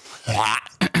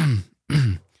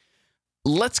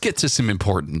 Let's get to some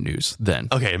important news then.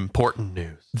 Okay, important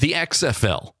news. The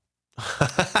XFL.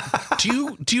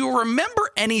 Do you remember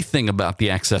anything about the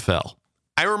XFL?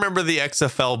 I remember the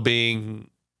XFL being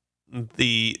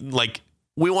we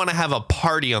want to have a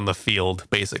party on the field,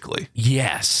 basically.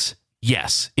 Yes.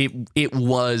 It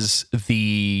was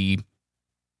an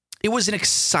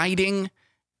exciting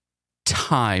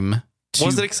time.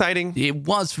 Was it exciting? It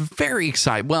was very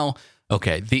exciting. Well,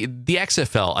 okay. The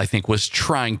XFL, I think, was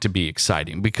trying to be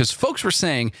exciting because folks were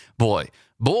saying, boy,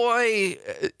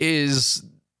 is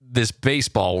this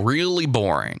baseball really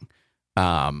boring.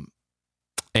 And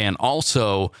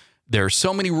also, there are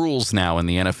so many rules now in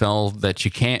the NFL that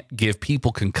you can't give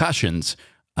people concussions.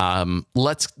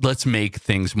 Let's make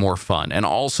things more fun. And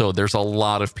also, there's a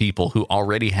lot of people who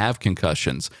already have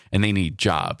concussions and they need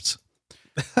jobs.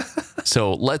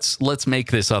 So let's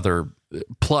make this other.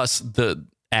 Plus, the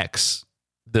X,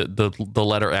 the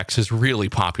letter X is really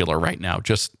popular right now.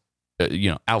 Just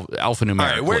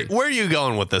alphanumeric. All right, where are you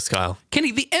going with this, Kyle?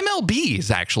 Kenny, the MLB is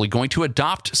actually going to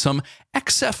adopt some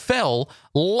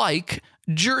XFL-like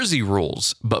jersey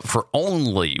rules, but for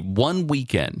only one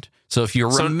weekend. So if you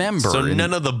remember... So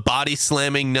none of the body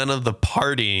slamming, none of the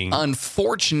partying.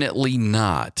 Unfortunately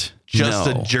not. Just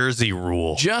a jersey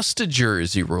rule. Just a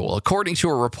jersey rule. According to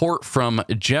a report from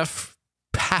Jeff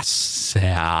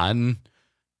Passan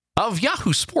of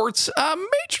Yahoo Sports,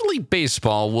 Major League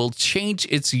Baseball will change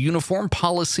its uniform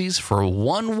policies for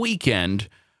one weekend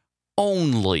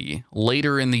only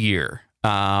later in the year.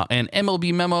 An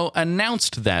MLB memo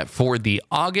announced that for the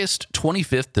August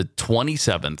 25th to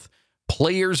 27th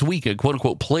Players Weekend, quote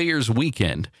unquote, Players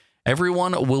Weekend,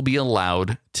 everyone will be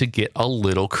allowed to get a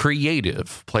little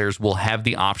creative. Players will have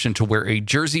the option to wear a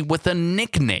jersey with a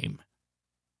nickname.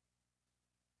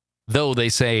 Though they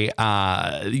say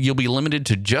you'll be limited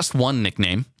to just one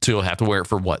nickname, so you'll have to wear it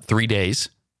for 3 days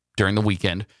during the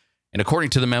weekend. And according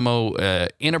to the memo,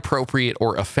 inappropriate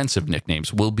or offensive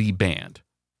nicknames will be banned.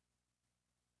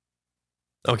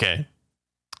 Okay.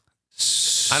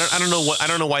 I don't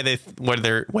know why they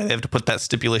have to put that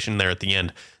stipulation there at the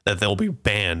end that they'll be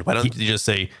banned. Why don't you just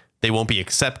say they won't be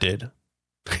accepted?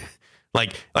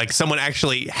 like someone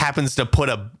actually happens to put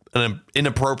an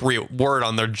inappropriate word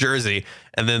on their jersey,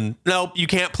 and then nope, you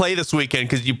can't play this weekend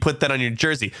because you put that on your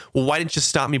jersey. Well, why didn't you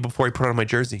stop me before I put it on my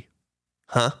jersey?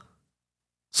 Huh?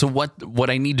 So what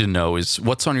I need to know is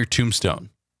what's on your tombstone.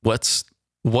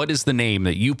 what is the name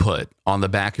that you put on the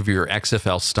back of your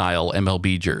XFL style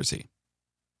MLB jersey?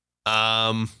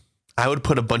 I would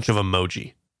put a bunch of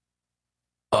emoji.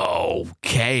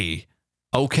 Okay.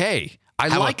 I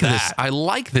How like about this. that? I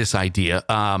like this idea.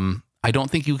 I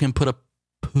don't think you can put a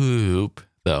poop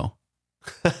though.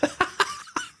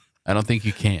 I don't think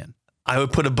you can. I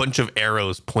would put a bunch of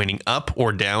arrows pointing up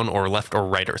or down or left or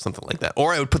right or something like that.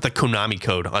 Or I would put the Konami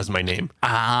code as my name.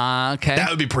 Okay. That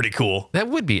would be pretty cool. That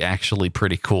would be actually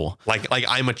pretty cool. Like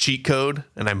I'm a cheat code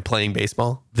and I'm playing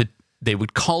baseball. They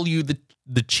would call you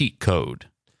the cheat code.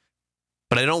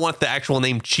 But I don't want the actual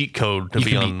name cheat code to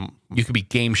be on. You could be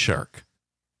Game Shark.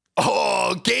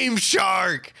 Oh, Game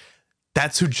Shark.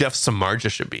 That's who Jeff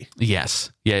Samardzija should be.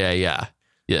 Yes. Yeah.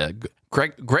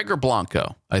 Gregor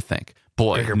Blanco, I think.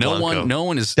 Boy, Gregor no Blanco.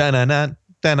 one is.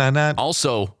 Da-na-na.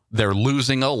 Also, they're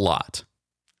losing a lot.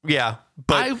 Yeah,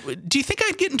 but Do you think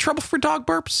I'd get in trouble for dog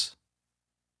burps?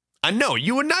 I know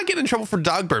you would not get in trouble for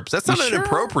dog burps. That's not You sure?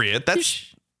 inappropriate. That's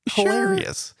Sure.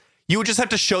 hilarious. You would just have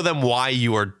to show them why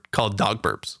you are called dog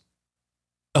burps.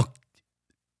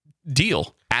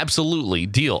 Deal. Absolutely.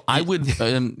 Deal. I would,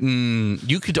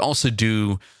 you could also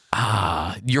do,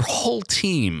 your whole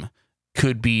team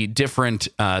could be different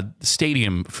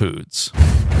stadium foods.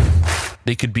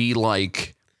 They could be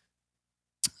like,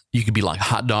 you could be like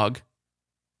hot dog.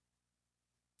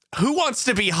 Who wants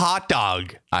to be hot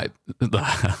dog?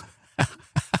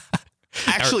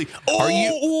 Actually, wait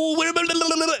a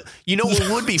minute. You know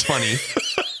what would be funny?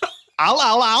 Ow,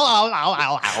 ow, ow, ow, ow,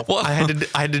 ow, ow. Well, I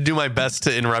had to do my best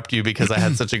to interrupt you because I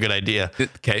had such a good idea.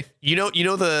 okay. You know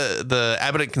the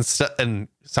Abbott and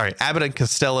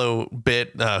Costello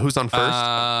bit. Who's on first?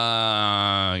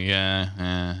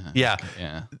 Yeah. Yeah.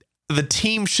 The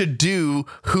team should do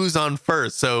who's on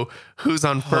first. So who's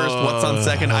on first? What's on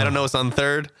second? I don't know. What's on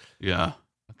third? Yeah.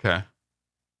 Okay.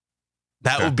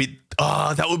 That would be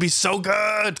so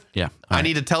good. Yeah. I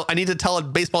need to tell a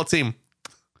baseball team.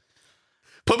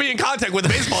 Put me in contact with the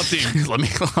baseball team. Let me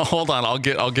hold on. I'll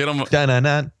get them.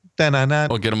 Da-na-na. Da-na-na.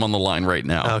 I'll get them on the line right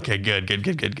now. Okay, good.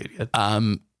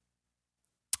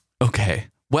 Okay.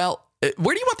 Well,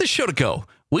 where do you want this show to go?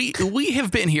 We have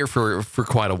been here for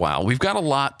quite a while. We've got a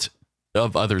lot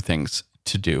of other things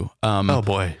to do. Oh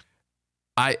boy.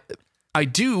 I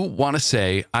do want to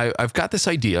say I've got this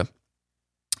idea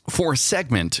for a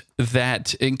segment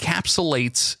that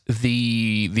encapsulates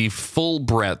the full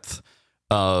breadth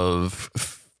of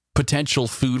potential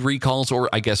food recalls, or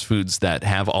I guess foods that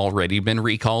have already been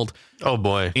recalled. Oh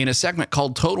boy. In a segment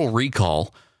called Total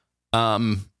Recall.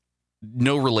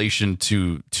 No relation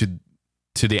to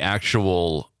the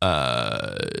actual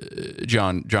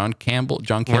John Campbell.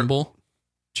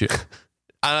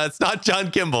 It's not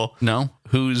John Kimball. No,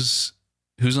 who's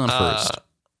on first?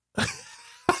 I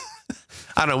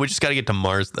don't know. We just got to get to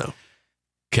Mars though.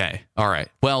 Okay, all right.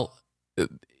 Well,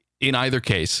 in either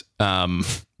case,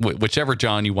 whichever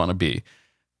John you want to be,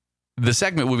 the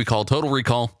segment would be called Total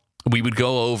Recall. We would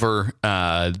go over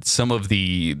some of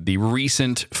the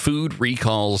recent food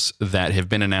recalls that have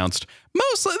been announced.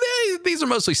 Mostly, these are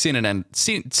mostly CNN.com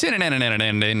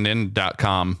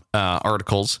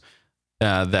articles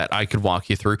that I could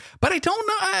walk you through. But I don't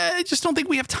know. I just don't think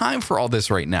we have time for all this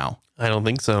right now. I don't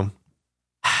think so.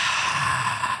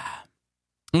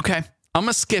 Okay, I'm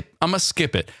gonna skip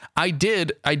it. I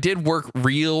did work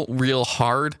real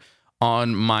hard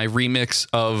on my remix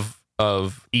of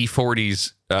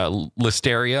E40's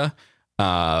Listeria,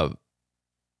 but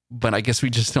I guess we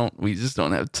just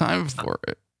don't have time for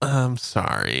it. I'm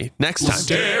sorry. Next time.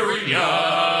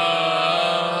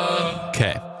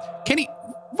 Okay, Kenny,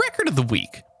 record of the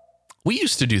week. We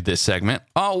used to do this segment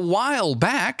a while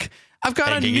back. I've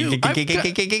got a new.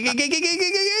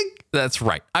 That's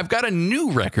right. I've got a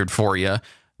new record for you.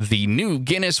 The new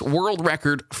Guinness World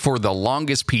Record for the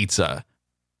longest pizza,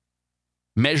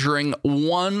 measuring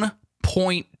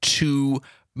 1.2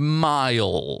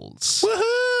 miles.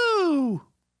 Woohoo!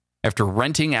 After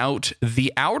renting out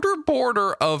the outer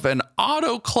border of an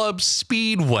auto club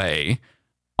speedway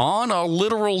on a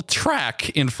literal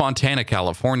track in Fontana,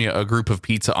 California, a group of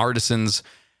pizza artisans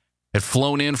had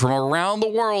flown in from around the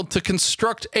world to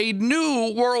construct a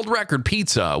new world record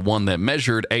pizza, one that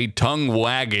measured a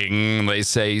tongue-wagging, they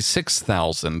say,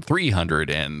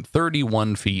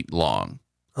 6,331 feet long.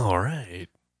 All right.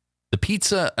 The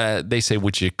pizza, they say,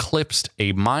 which eclipsed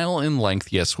a mile in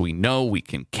length, yes, we know, we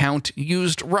can count,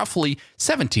 used roughly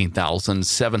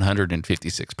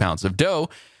 17,756 pounds of dough,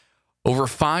 over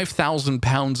 5,000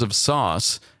 pounds of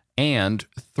sauce, and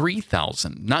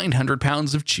 3,900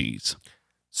 pounds of cheese.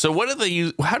 So what did they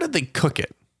use? How did they cook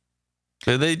it?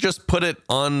 Did they just put it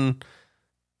on,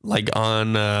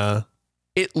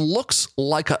 it looks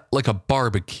like a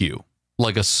barbecue,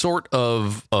 like a sort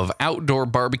of outdoor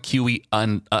barbecue-y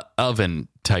oven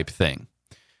type thing.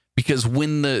 Because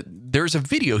when there's a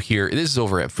video here, this is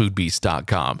over at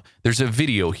foodbeast.com. There's a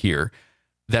video here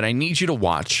that I need you to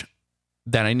watch.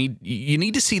 You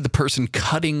need to see the person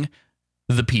cutting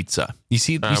the pizza. You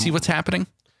see what's happening?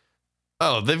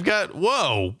 Oh, they've got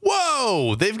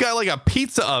they've got like a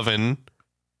pizza oven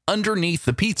underneath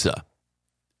the pizza.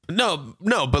 No,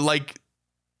 but like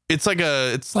it's like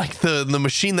the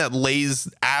machine that lays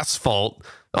asphalt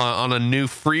on a new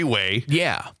freeway.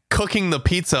 Yeah. Cooking the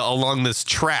pizza along this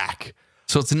track.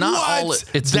 So it's not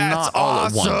all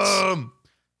at once.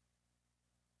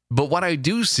 But what I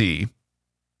do see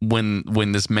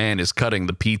when this man is cutting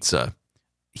the pizza,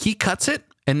 he cuts it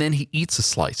and then he eats a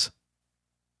slice.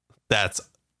 That's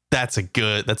a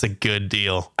good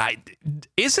deal.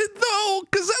 Is it though?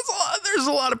 Because there's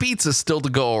a lot of pizza still to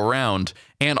go around.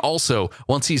 And also,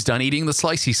 once he's done eating the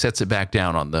slice, he sets it back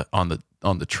down on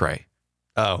the tray.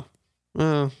 Oh,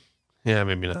 yeah,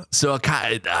 maybe not. So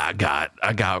I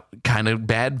got kind of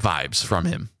bad vibes from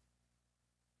him.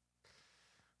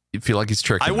 You feel like he's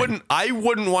tricking me. I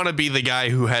wouldn't want to be the guy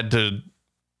who had to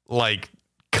like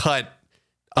cut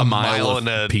a mile and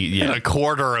a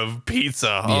quarter of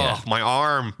pizza. Yeah. Oh, my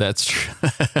arm. That's true.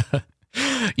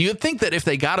 You'd think that if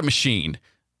they got a machine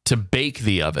to bake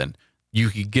the oven, you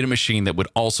could get a machine that would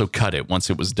also cut it once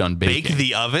it was done baking. Bake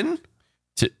the oven?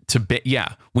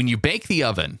 Yeah. When you bake the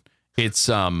oven, it's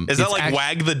Is that like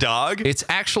wag the dog? It's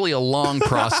actually a long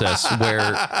process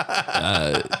where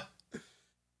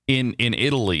in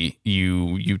Italy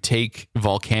you take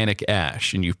volcanic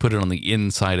ash and you put it on the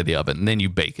inside of the oven, and then you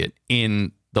bake it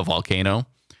in the volcano,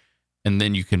 and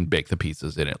then you can bake the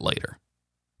pizzas in it later.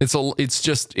 It's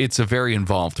a very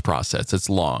involved process. It's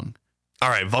long. All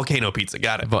right, volcano pizza,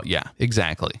 got it. Yeah,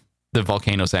 exactly. The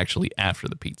volcano's actually after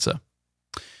the pizza.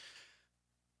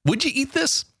 Would you eat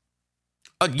this?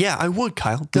 Yeah, I would,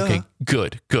 Kyle. Duh. Okay,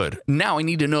 good. Now I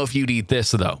need to know if you'd eat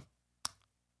this though.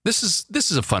 This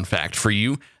is a fun fact for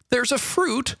you. There's a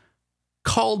fruit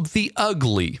called the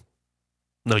ugly.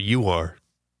 No, you are.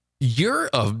 You're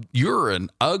an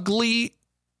ugly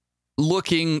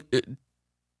looking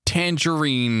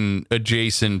tangerine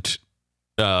adjacent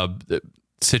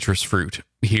citrus fruit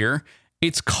here.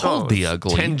 It's called the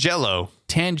ugly.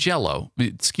 Tangelo.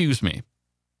 Excuse me.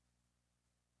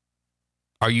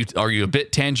 Are you a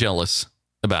bit tangelous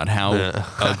about how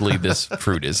ugly this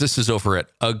fruit is? This is over at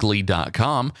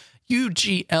ugly.com,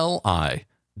 UGLI.com.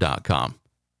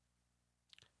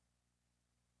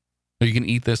 Are you going to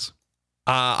eat this?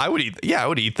 I would eat. Yeah, I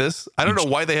would eat this. I don't know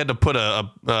why they had to put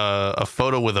a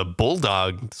photo with a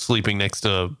bulldog sleeping next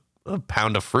to a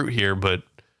pound of fruit here, but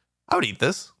I would eat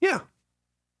this. Yeah.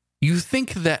 You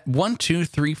think that 1, 2,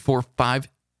 3, 4, 5,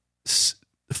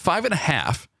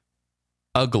 5.5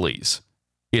 uglies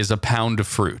is a pound of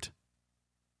fruit?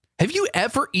 Have you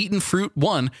ever eaten fruit?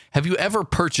 1, have you ever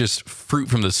purchased fruit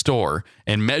from the store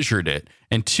and measured it?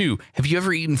 And 2, have you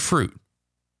ever eaten fruit?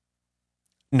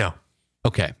 No.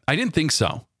 Okay, I didn't think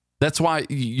so. That's why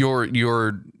you're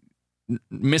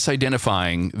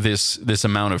misidentifying this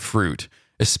amount of fruit,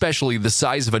 especially the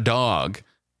size of a dog.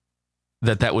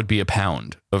 That would be a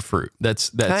pound of fruit.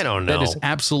 That's I don't know. That is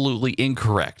absolutely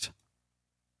incorrect.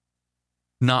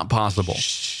 Not possible.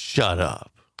 Shut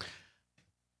up.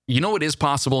 You know what is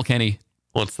possible, Kenny?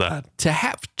 What's that? To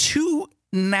have 2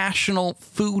 national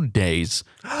food days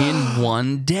in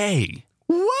one day.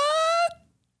 What?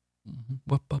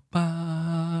 What?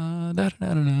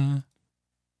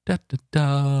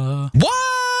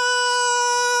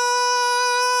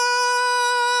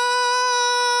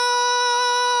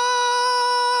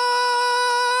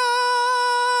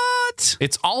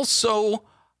 It's also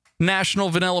National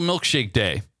Vanilla Milkshake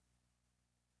Day.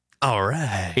 All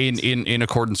right. In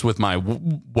accordance with my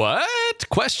what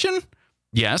question?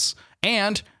 Yes.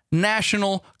 And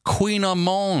National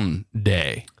Quinamon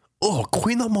Day. Oh,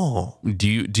 Quinamon.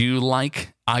 Do you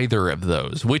like either of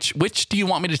those? Which do you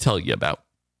want me to tell you about?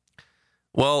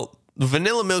 Well,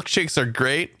 vanilla milkshakes are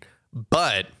great,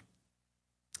 but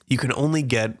you can only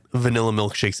get vanilla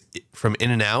milkshakes from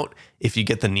In-N-Out if you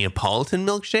get the Neapolitan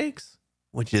milkshakes,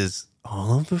 which is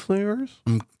all of the flavors.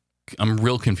 I'm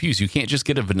real confused. You can't just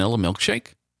get a vanilla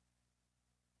milkshake?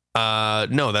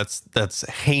 No, that's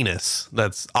heinous.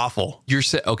 That's awful.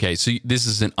 Okay, so this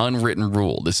is an unwritten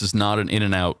rule. This is not an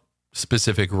In-N-Out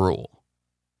specific rule.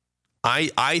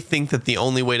 I think that the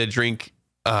only way to drink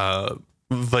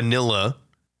vanilla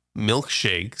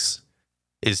milkshakes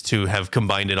is to have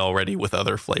combined it already with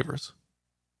other flavors.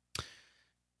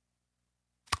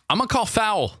 I'm gonna call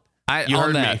foul. You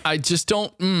heard me. I just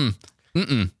don't.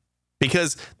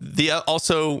 because the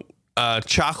also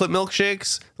chocolate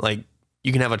milkshakes, like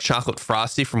you can have a chocolate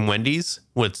frosty from Wendy's,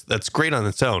 which that's great on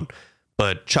its own,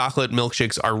 but chocolate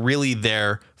milkshakes are really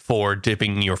there for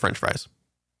dipping your French fries.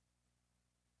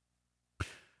 I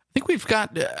think we've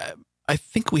got. I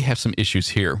think we have some issues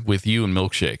here with you and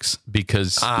milkshakes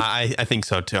because I think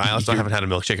so too. I also haven't had a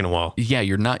milkshake in a while. yeah,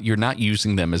 you're not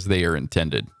using them as they are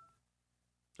intended.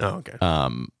 Oh, okay.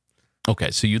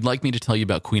 Okay, so you'd like me to tell you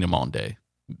about Queen Amande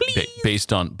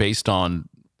based on,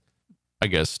 I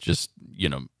guess, just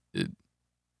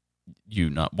you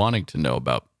not wanting to know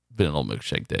about Vanilla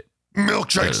Milkshake Day.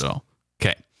 Milkshakes.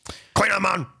 Okay. Queen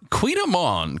Amande. Queen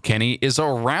Amande, Kenny, is a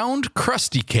round,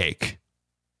 crusty cake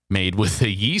made with a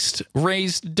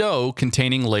yeast-raised dough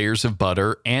containing layers of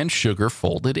butter and sugar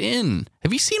folded in.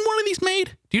 Have you seen one of these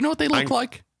made? Do you know what they look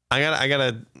like? I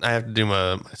have to do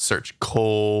my search.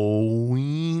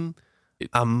 Queen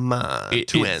Amande.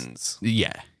 Two N's.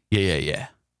 Yeah.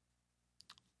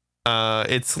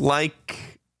 It's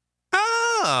like,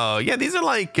 oh yeah, these are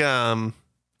like, what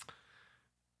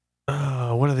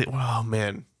are they? Oh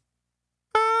man,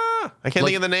 I can't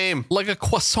think of the name. Like a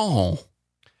croissant.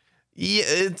 Yeah,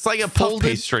 it's like a puff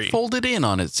pastry folded in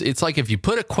on it. It's like if you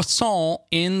put a croissant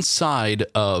inside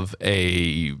of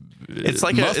a it's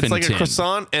like a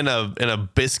croissant and a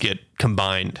biscuit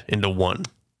combined into one.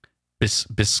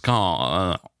 Biscuit.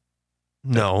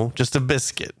 No, just a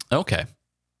biscuit. Okay.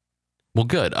 Well,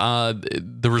 good.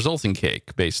 The resulting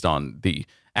cake, based on the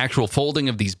actual folding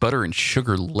of these butter and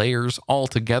sugar layers all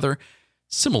together,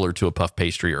 similar to a puff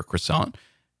pastry or croissant,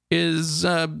 is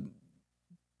to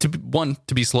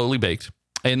be slowly baked,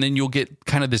 and then you'll get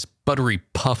kind of this buttery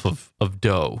puff of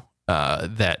dough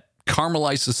that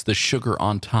caramelizes the sugar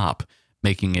on top,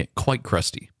 making it quite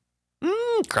crusty.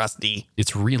 Crusty.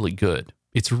 It's really good.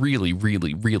 It's really,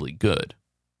 really, really good.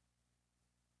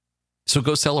 So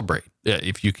go celebrate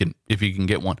if you can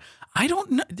get one. I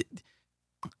don't know.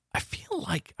 I feel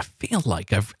like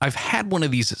I've had one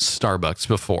of these at Starbucks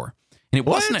before, and it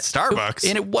wasn't at Starbucks,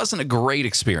 and it wasn't a great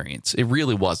experience. It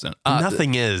really wasn't.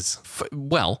 Nothing is.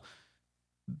 Well,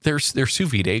 their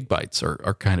sous vide egg bites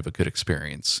are kind of a good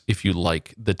experience if you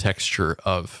like the texture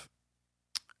of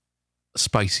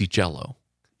spicy Jello.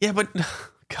 Yeah, but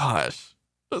gosh,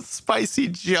 spicy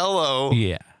Jello.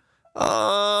 Yeah.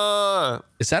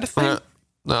 Is that a thing?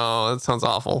 No, that sounds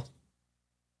awful.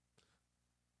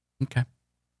 Okay.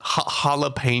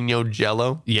 Jalapeno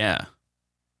Jello. Yeah.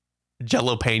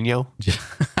 Jellopeño.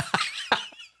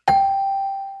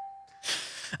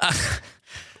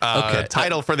 Okay.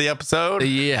 Title for the episode.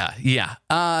 Yeah.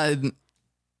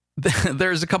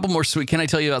 There's a couple more sweet. Can I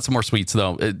tell you about some more sweets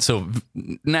though? So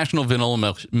National Vanilla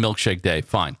Milkshake Day,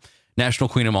 fine. National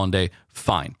Queen Amande Day,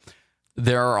 fine.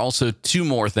 There are also two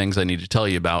more things I need to tell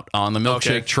you about on the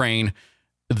milkshake train.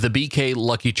 The BK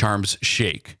Lucky Charms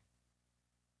shake.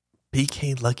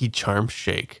 BK Lucky Charms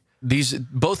shake.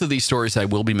 Both of these stories I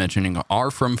will be mentioning are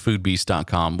from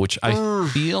foodbeast.com, which I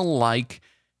feel like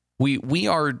we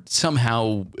are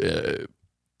somehow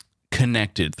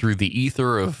connected through the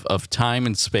ether of time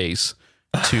and space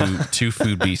to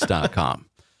foodbeast.com.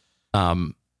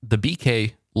 The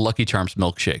BK Lucky Charms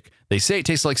milkshake. They say it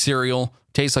tastes like cereal,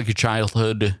 tastes like your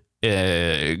childhood.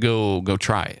 Go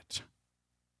try it.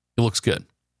 It looks good.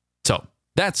 So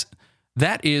that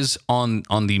is on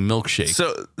the milkshake.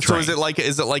 So train. is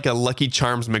it like a Lucky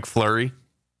Charms McFlurry?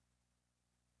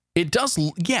 It does.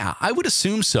 Yeah, I would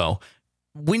assume so.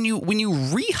 When you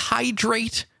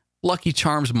rehydrate Lucky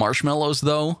Charms marshmallows,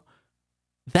 though,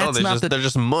 they're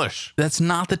just mush. That's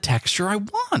not the texture I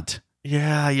want.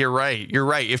 Yeah, you're right.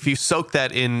 If you soak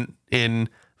that in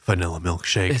vanilla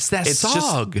milkshake, it's that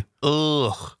sog. Just,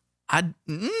 ugh.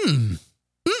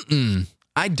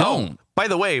 I don't. Oh, by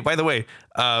the way,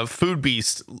 Food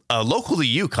Beast, local to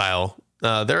you, Kyle,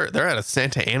 they're out of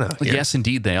Santa Ana here. Yes,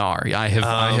 indeed they are. I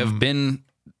have been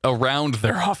around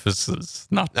their offices.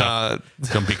 Not that.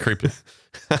 Don't be creepy.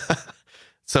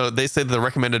 So they said the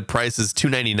recommended price is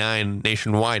 $2.99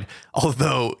 nationwide,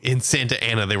 although in Santa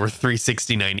Ana they were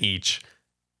 $3.69 each.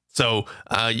 So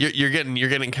you're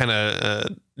getting kind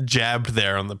of jabbed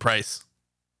there on the price.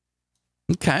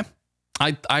 Okay,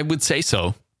 I would say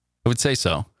so.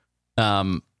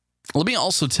 Let me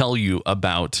also tell you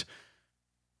about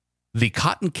the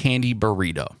cotton candy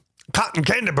burrito. Cotton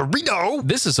candy burrito.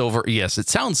 This is over. Yes, it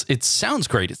sounds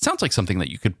great. It sounds like something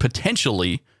that you could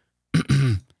potentially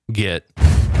get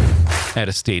at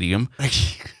a stadium,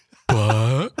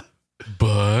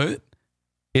 but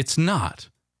it's not.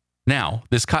 Now,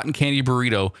 this cotton candy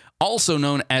burrito, also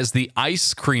known as the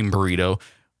ice cream burrito,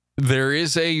 there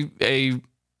is a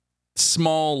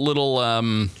small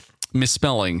little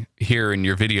misspelling here in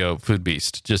your video, Food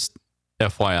Beast. Just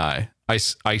FYI.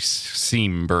 Ice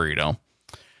cream burrito.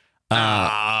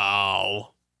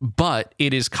 But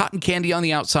it is cotton candy on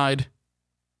the outside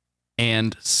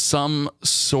and some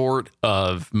sort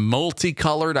of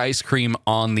multicolored ice cream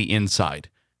on the inside.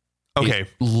 Okay. It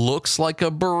looks like a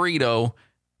burrito.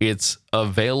 It's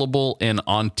available in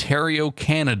Ontario,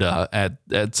 Canada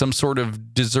at some sort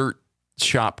of dessert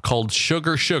shop called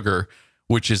Sugar,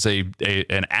 which is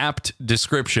an apt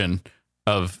description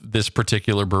of this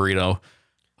particular burrito.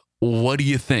 What do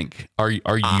you think? Are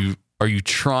you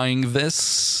trying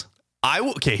this?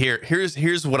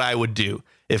 Here's what I would do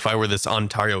if I were this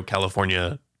Ontario,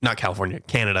 Canada.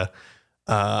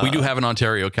 We do have an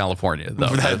Ontario, California, though.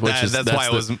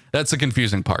 That's the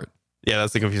confusing part. Yeah,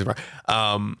 that's the confusing part.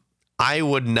 I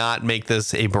would not make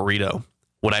this a burrito.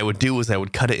 What I would do is I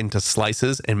would cut it into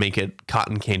slices and make it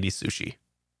cotton candy sushi.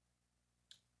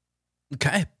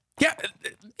 Okay. Yeah.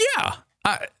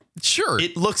 Sure.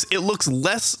 It looks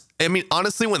less. I mean,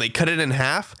 honestly, when they cut it in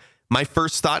half, my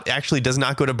first thought actually does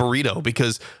not go to burrito,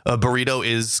 because a burrito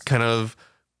is kind of,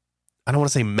 I don't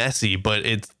want to say messy, but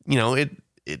it's,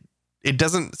 it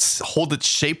doesn't hold its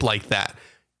shape like that.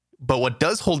 But what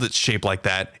does hold its shape like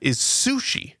that is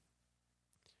sushi.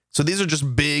 So these are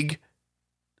just big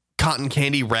cotton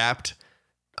candy wrapped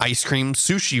ice cream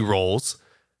sushi rolls.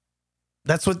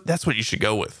 That's what you should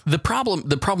go with. The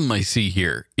problem I see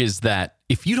here is that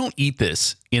if you don't eat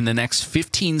this in the next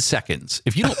 15 seconds,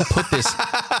 if you don't put this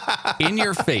in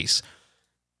your face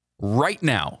right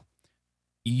now,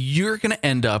 you're going to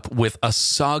end up with a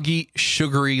soggy,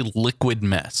 sugary liquid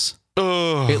mess.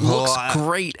 It looks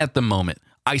great at the moment.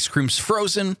 Ice cream's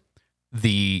frozen.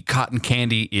 The cotton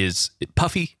candy is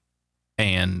puffy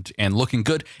and looking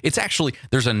good. It's actually,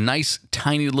 there's a nice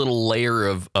tiny little layer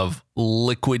of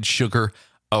liquid sugar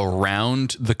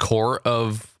around the core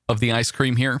of the ice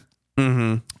cream here,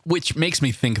 which makes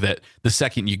me think that the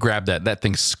second you grab that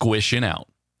thing's squishing out.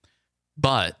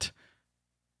 But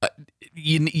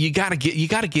you gotta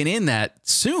get in that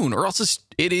soon, or else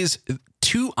it is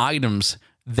two items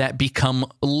that become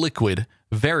liquid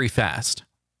very fast.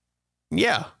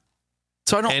 Yeah.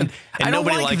 So I don't. And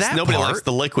nobody likes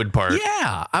the liquid part.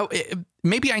 Yeah.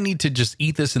 Maybe I need to just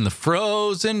eat this in the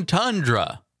frozen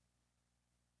tundra,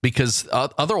 because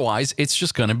otherwise it's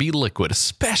just going to be liquid.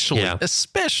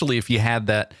 Especially if you had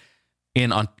that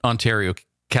in Ontario,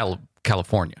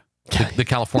 California, the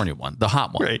California one, the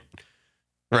hot one.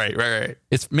 Right.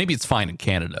 It's fine in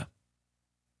Canada.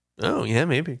 Oh yeah,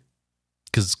 maybe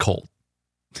because it's cold.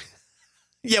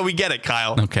 Yeah, we get it,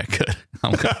 Kyle. Okay, good.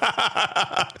 I'm good.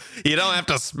 You don't have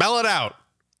to spell it out.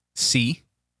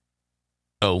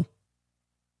 C-O.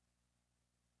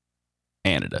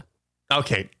 Canada.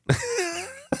 Okay.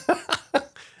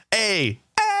 A-L.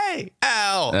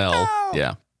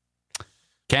 Yeah.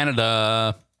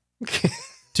 Canada.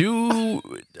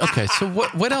 Okay, so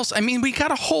what else? I mean, we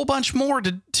got a whole bunch more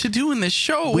to do in this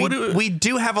show. We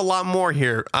do have a lot more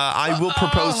here. I will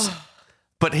propose...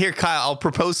 But here, Kyle, I'll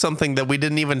propose something that we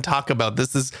didn't even talk about.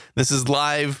 This is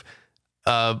live,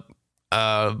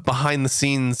 behind the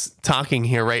scenes talking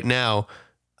here right now.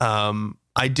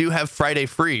 I do have Friday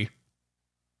free.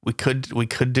 We could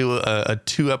do a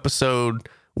 2-episode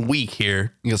week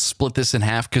here. You'll split this in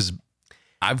half because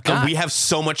we have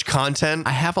so much content.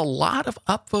 I have a lot of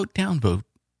upvote, downvote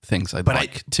things I'd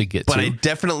like to get to. But I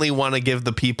definitely want to give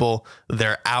the people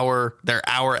their hour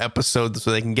episode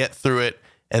so they can get through it.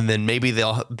 And then maybe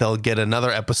they'll get another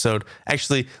episode.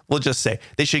 Actually, we'll just say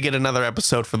they should get another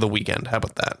episode for the weekend. How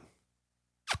about that?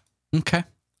 Okay.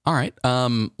 All right.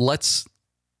 Let's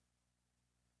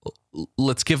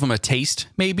give them a taste,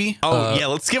 maybe.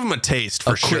 Let's give them a taste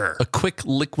for sure. A quick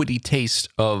liquidy taste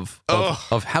of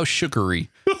how sugary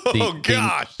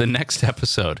the next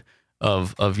episode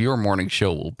of your morning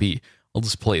show will be. I'll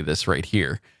just play this right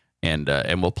here, and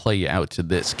we'll play you out to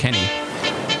this, Kenny.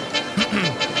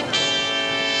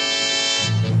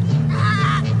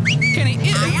 Kenny,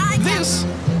 this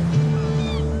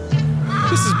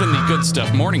has been the Good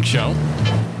Stuff Morning Show.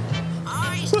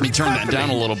 Let me turn that down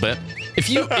a little bit. If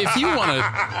you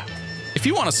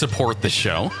want to support the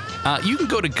show, you can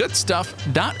go to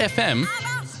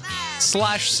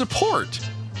goodstuff.fm/support.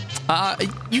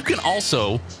 You can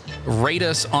also rate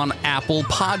us on Apple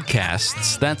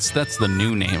Podcasts. That's the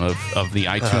new name of the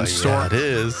iTunes store. Yeah, it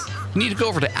is. You need to go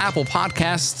over to Apple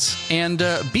Podcasts and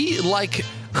be like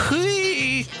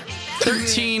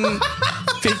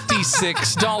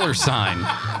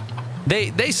 $1356.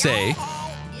 They say,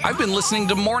 I've been listening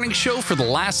to Morning Show for the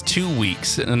last 2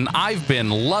 weeks, and I've been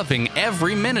loving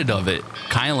every minute of it.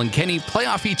 Kyle and Kenny play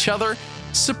off each other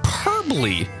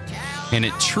superbly. and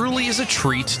it truly is a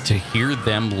treat to hear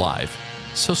them live.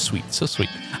 So sweet, so sweet.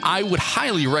 I would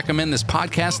highly recommend this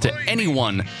podcast to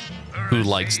anyone who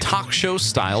likes talk show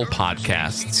style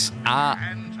podcasts.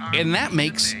 And that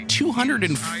makes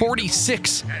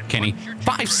 246, Kenny,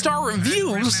 5-star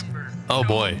reviews. Oh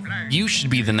boy. You should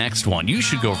be the next one. You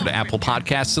should go over to Apple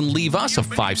Podcasts and leave us a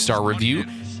 5-star review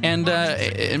and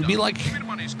be like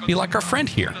our friend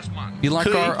here. Be like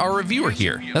our reviewer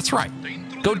here. That's right.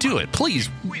 Go do it, please.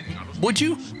 Would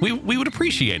you? We would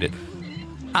appreciate it.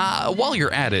 While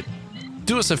you're at it,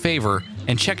 do us a favor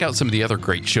and check out some of the other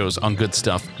great shows on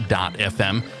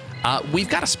goodstuff.fm. We've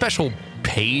got a special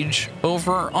page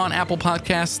over on Apple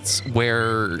Podcasts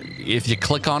where if you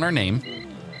click on our name,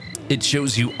 it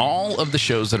shows you all of the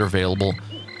shows that are available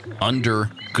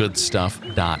under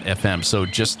goodstuff.fm. So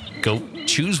just go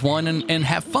choose one and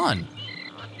have fun.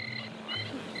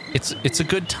 It's a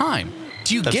good time.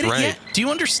 Do you get it yet? Do you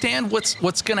understand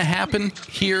what's going to happen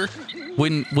here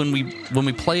when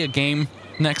we play a game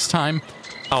next time?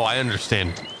 Oh, I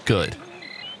understand. Good.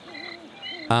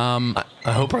 I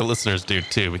hope our listeners do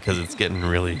too, because it's getting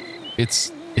really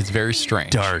it's very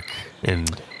strange. dark and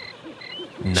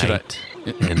night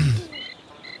and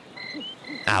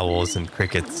owls and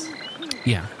crickets.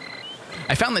 Yeah.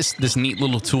 I found this neat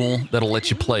little tool that'll let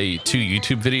you play 2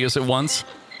 YouTube videos at once,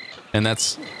 and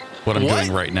that's what I'm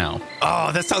doing right now.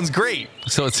 Oh, that sounds great.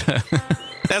 So it's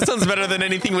That sounds better than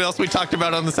anything else we talked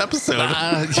about on this episode.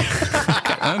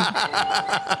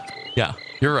 Yeah,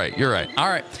 you're right. All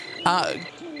right.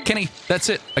 Kenny, that's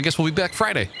it. I guess we'll be back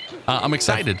Friday. I'm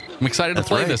excited. To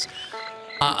play this.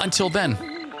 Until then,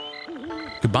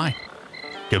 goodbye.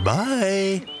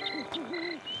 Goodbye.